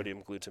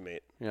 Monosodium. Monosodium glutamate.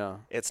 Yeah.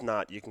 It's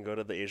not. You can go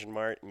to the Asian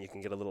Mart and you can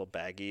get a little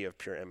baggie of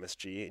pure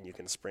MSG and you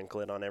can sprinkle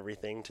it on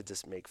everything to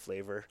just make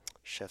flavor.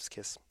 Chef's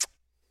kiss.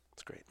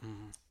 It's great.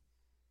 Mm-hmm.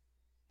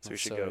 So we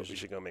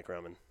should go make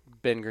ramen.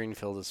 Ben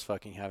Greenfield is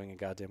fucking having a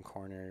goddamn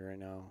coronary right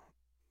now.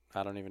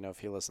 I don't even know if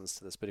he listens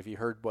to this, but if he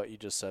heard what you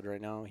just said right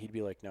now, he'd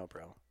be like, no,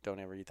 bro, don't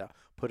ever eat that.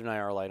 Put an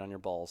IR light on your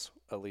balls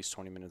at least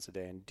 20 minutes a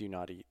day and do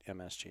not eat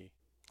MSG.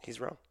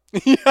 He's wrong.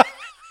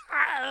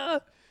 I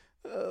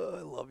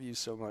love you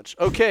so much.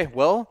 Okay,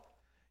 well,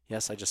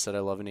 yes, I just said I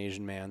love an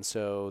Asian man,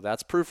 so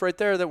that's proof right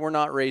there that we're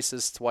not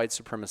racist white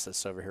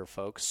supremacists over here,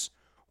 folks.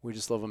 We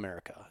just love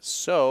America.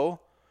 So,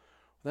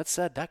 that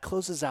said, that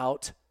closes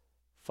out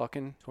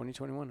fucking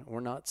 2021. We're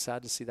not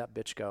sad to see that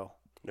bitch go.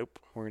 Nope.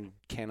 We're going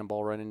to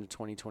cannonball right into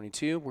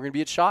 2022. We're going to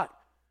be at SHOT.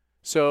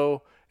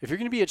 So if you're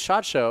going to be at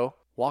SHOT Show,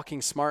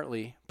 walking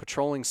smartly,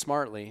 patrolling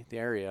smartly the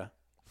area,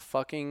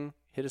 fucking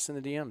hit us in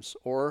the DMs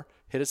or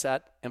hit us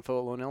at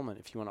info@LoneElement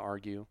if you want to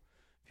argue,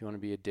 if you want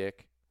to be a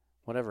dick,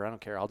 whatever. I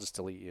don't care. I'll just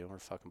delete you or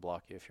fucking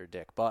block you if you're a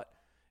dick. But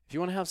if you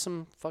want to have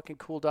some fucking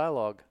cool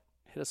dialogue,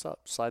 hit us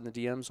up, slide in the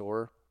DMs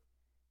or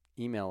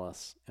email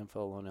us,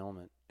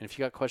 info@LoneElement. And if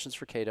you got questions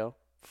for Cato,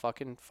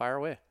 fucking fire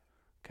away,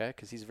 okay?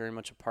 Because he's very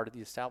much a part of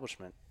the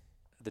establishment,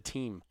 the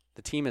team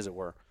as it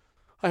were.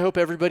 I hope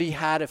everybody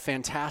had a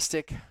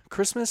fantastic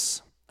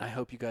Christmas. I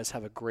hope you guys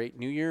have a great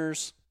New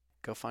Year's.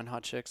 Go find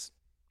hot chicks.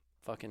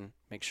 Fucking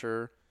make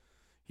sure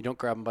you don't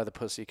grab them by the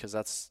pussy because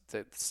that's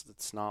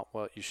not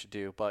what you should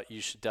do. But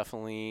you should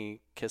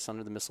definitely kiss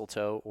under the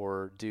mistletoe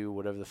or do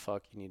whatever the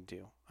fuck you need to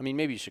do. I mean,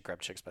 maybe you should grab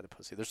chicks by the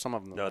pussy. There's some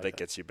of them. No, that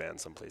gets you banned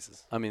some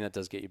places. I mean, that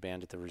does get you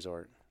banned at the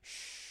resort.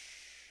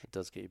 It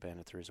does get you banned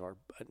at the resort.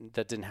 But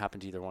that didn't happen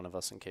to either one of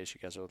us in case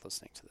you guys are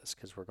listening to this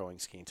because we're going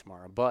skiing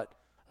tomorrow. But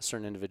a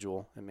certain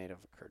individual, it may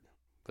have occurred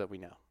that we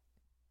know.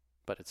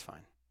 But it's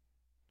fine.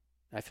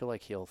 I feel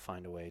like he'll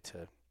find a way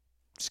to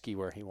ski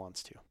where he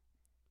wants to.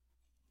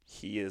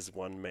 He is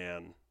one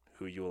man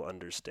who you will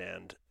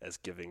understand as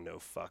giving no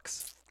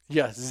fucks.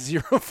 Yes,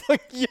 0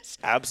 fuck. Yes.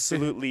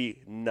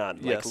 Absolutely none.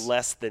 Yes. Like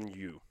less than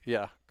you.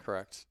 Yeah,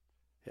 correct.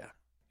 Yeah.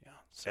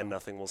 So, And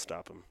nothing will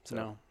stop him. So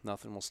no,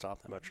 nothing will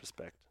stop them. much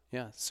respect.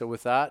 Yeah. So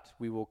with that,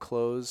 we will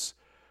close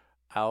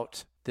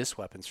out this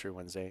Weapons Free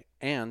Wednesday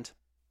and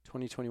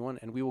 2021,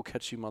 and we will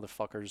catch you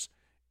motherfuckers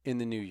in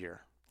the new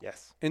year.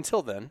 Yes.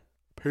 Until then,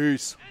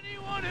 peace.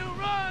 Anyone who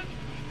runs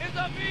is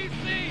a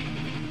VC.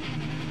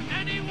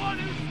 Anyone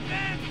who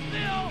stands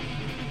still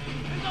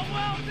is a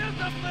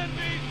well-disciplined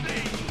VC.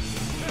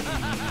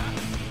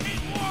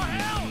 Need more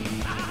help?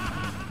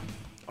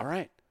 All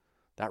right.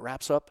 That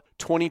wraps up.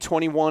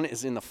 2021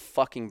 is in the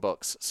fucking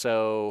books.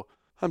 So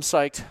I'm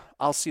psyched.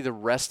 I'll see the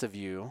rest of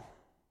you.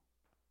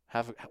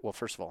 Well,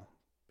 first of all,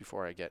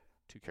 before I get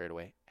too carried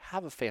away,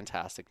 have a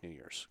fantastic New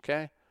Year's,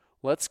 okay?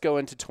 Let's go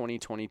into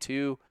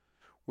 2022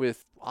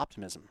 with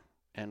optimism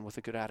and with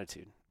a good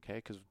attitude, okay?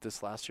 Because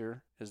this last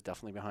year is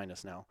definitely behind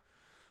us now.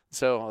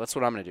 So that's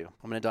what I'm going to do.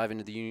 I'm going to dive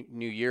into the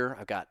new year.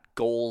 I've got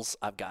goals.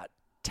 I've got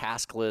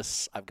task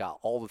lists. I've got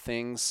all the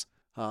things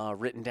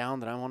written down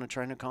that I want to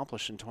try and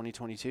accomplish in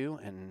 2022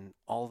 and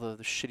all the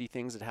shitty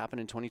things that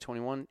happened in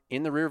 2021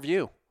 in the rear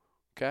view.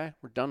 Okay,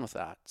 we're done with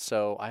that.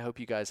 So I hope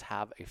you guys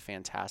have a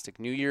fantastic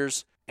New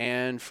Year's.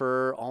 And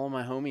for all of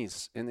my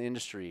homies in the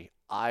industry,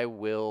 I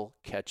will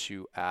catch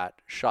you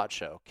at SHOT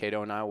Show.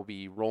 Cato and I will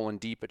be rolling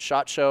deep at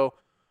SHOT Show,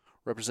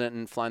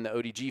 representing, flying the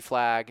ODG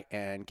flag,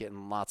 and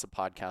getting lots of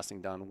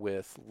podcasting done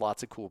with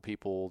lots of cool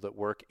people that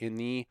work in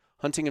the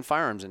hunting and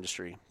firearms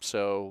industry.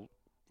 So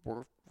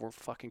we're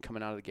fucking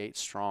coming out of the gate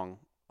strong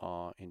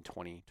in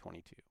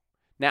 2022.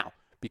 Now,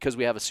 because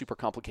we have a super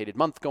complicated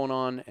month going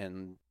on,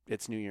 and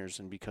it's New Year's,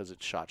 and because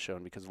it's SHOT Show,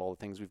 and because of all the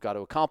things we've got to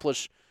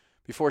accomplish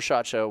before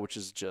SHOT Show, which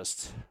is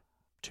just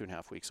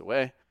 2.5 weeks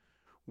away,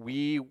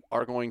 we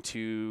are going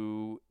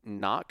to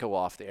not go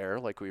off the air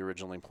like we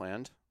originally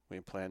planned. We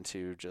plan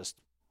to just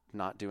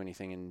not do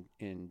anything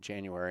in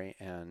January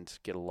and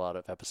get a lot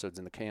of episodes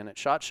in the can at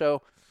SHOT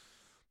Show,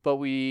 but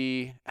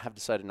we have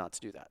decided not to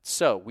do that.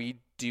 So we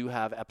do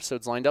have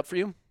episodes lined up for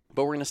you,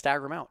 but we're going to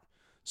stagger them out.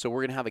 So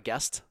we're going to have a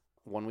guest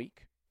one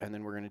week, and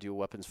then we're going to do a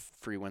Weapons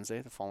Free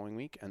Wednesday the following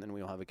week, and then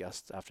we'll have a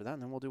guest after that,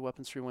 and then we'll do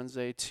Weapons Free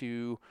Wednesday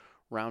to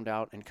round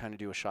out and kind of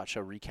do a SHOT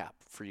Show recap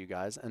for you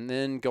guys. And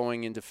then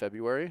going into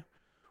February,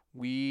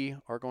 we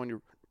are going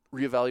to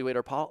reevaluate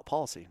our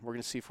policy. We're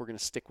going to see if we're going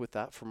to stick with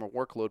that from a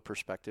workload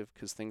perspective,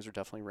 because things are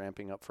definitely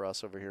ramping up for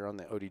us over here on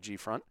the ODG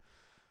front,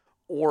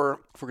 or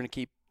if we're going to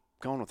keep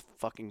going with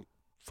fucking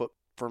foot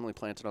firmly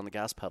planted on the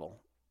gas pedal,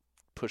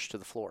 pushed to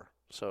the floor.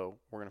 So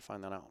we're going to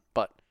find that out.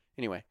 But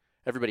anyway,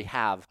 everybody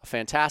have a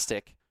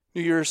fantastic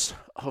New Year's.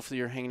 Hopefully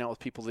you're hanging out with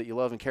people that you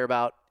love and care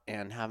about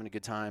and having a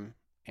good time.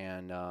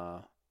 And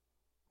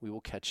we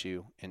will catch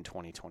you in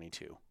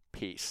 2022.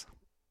 Peace.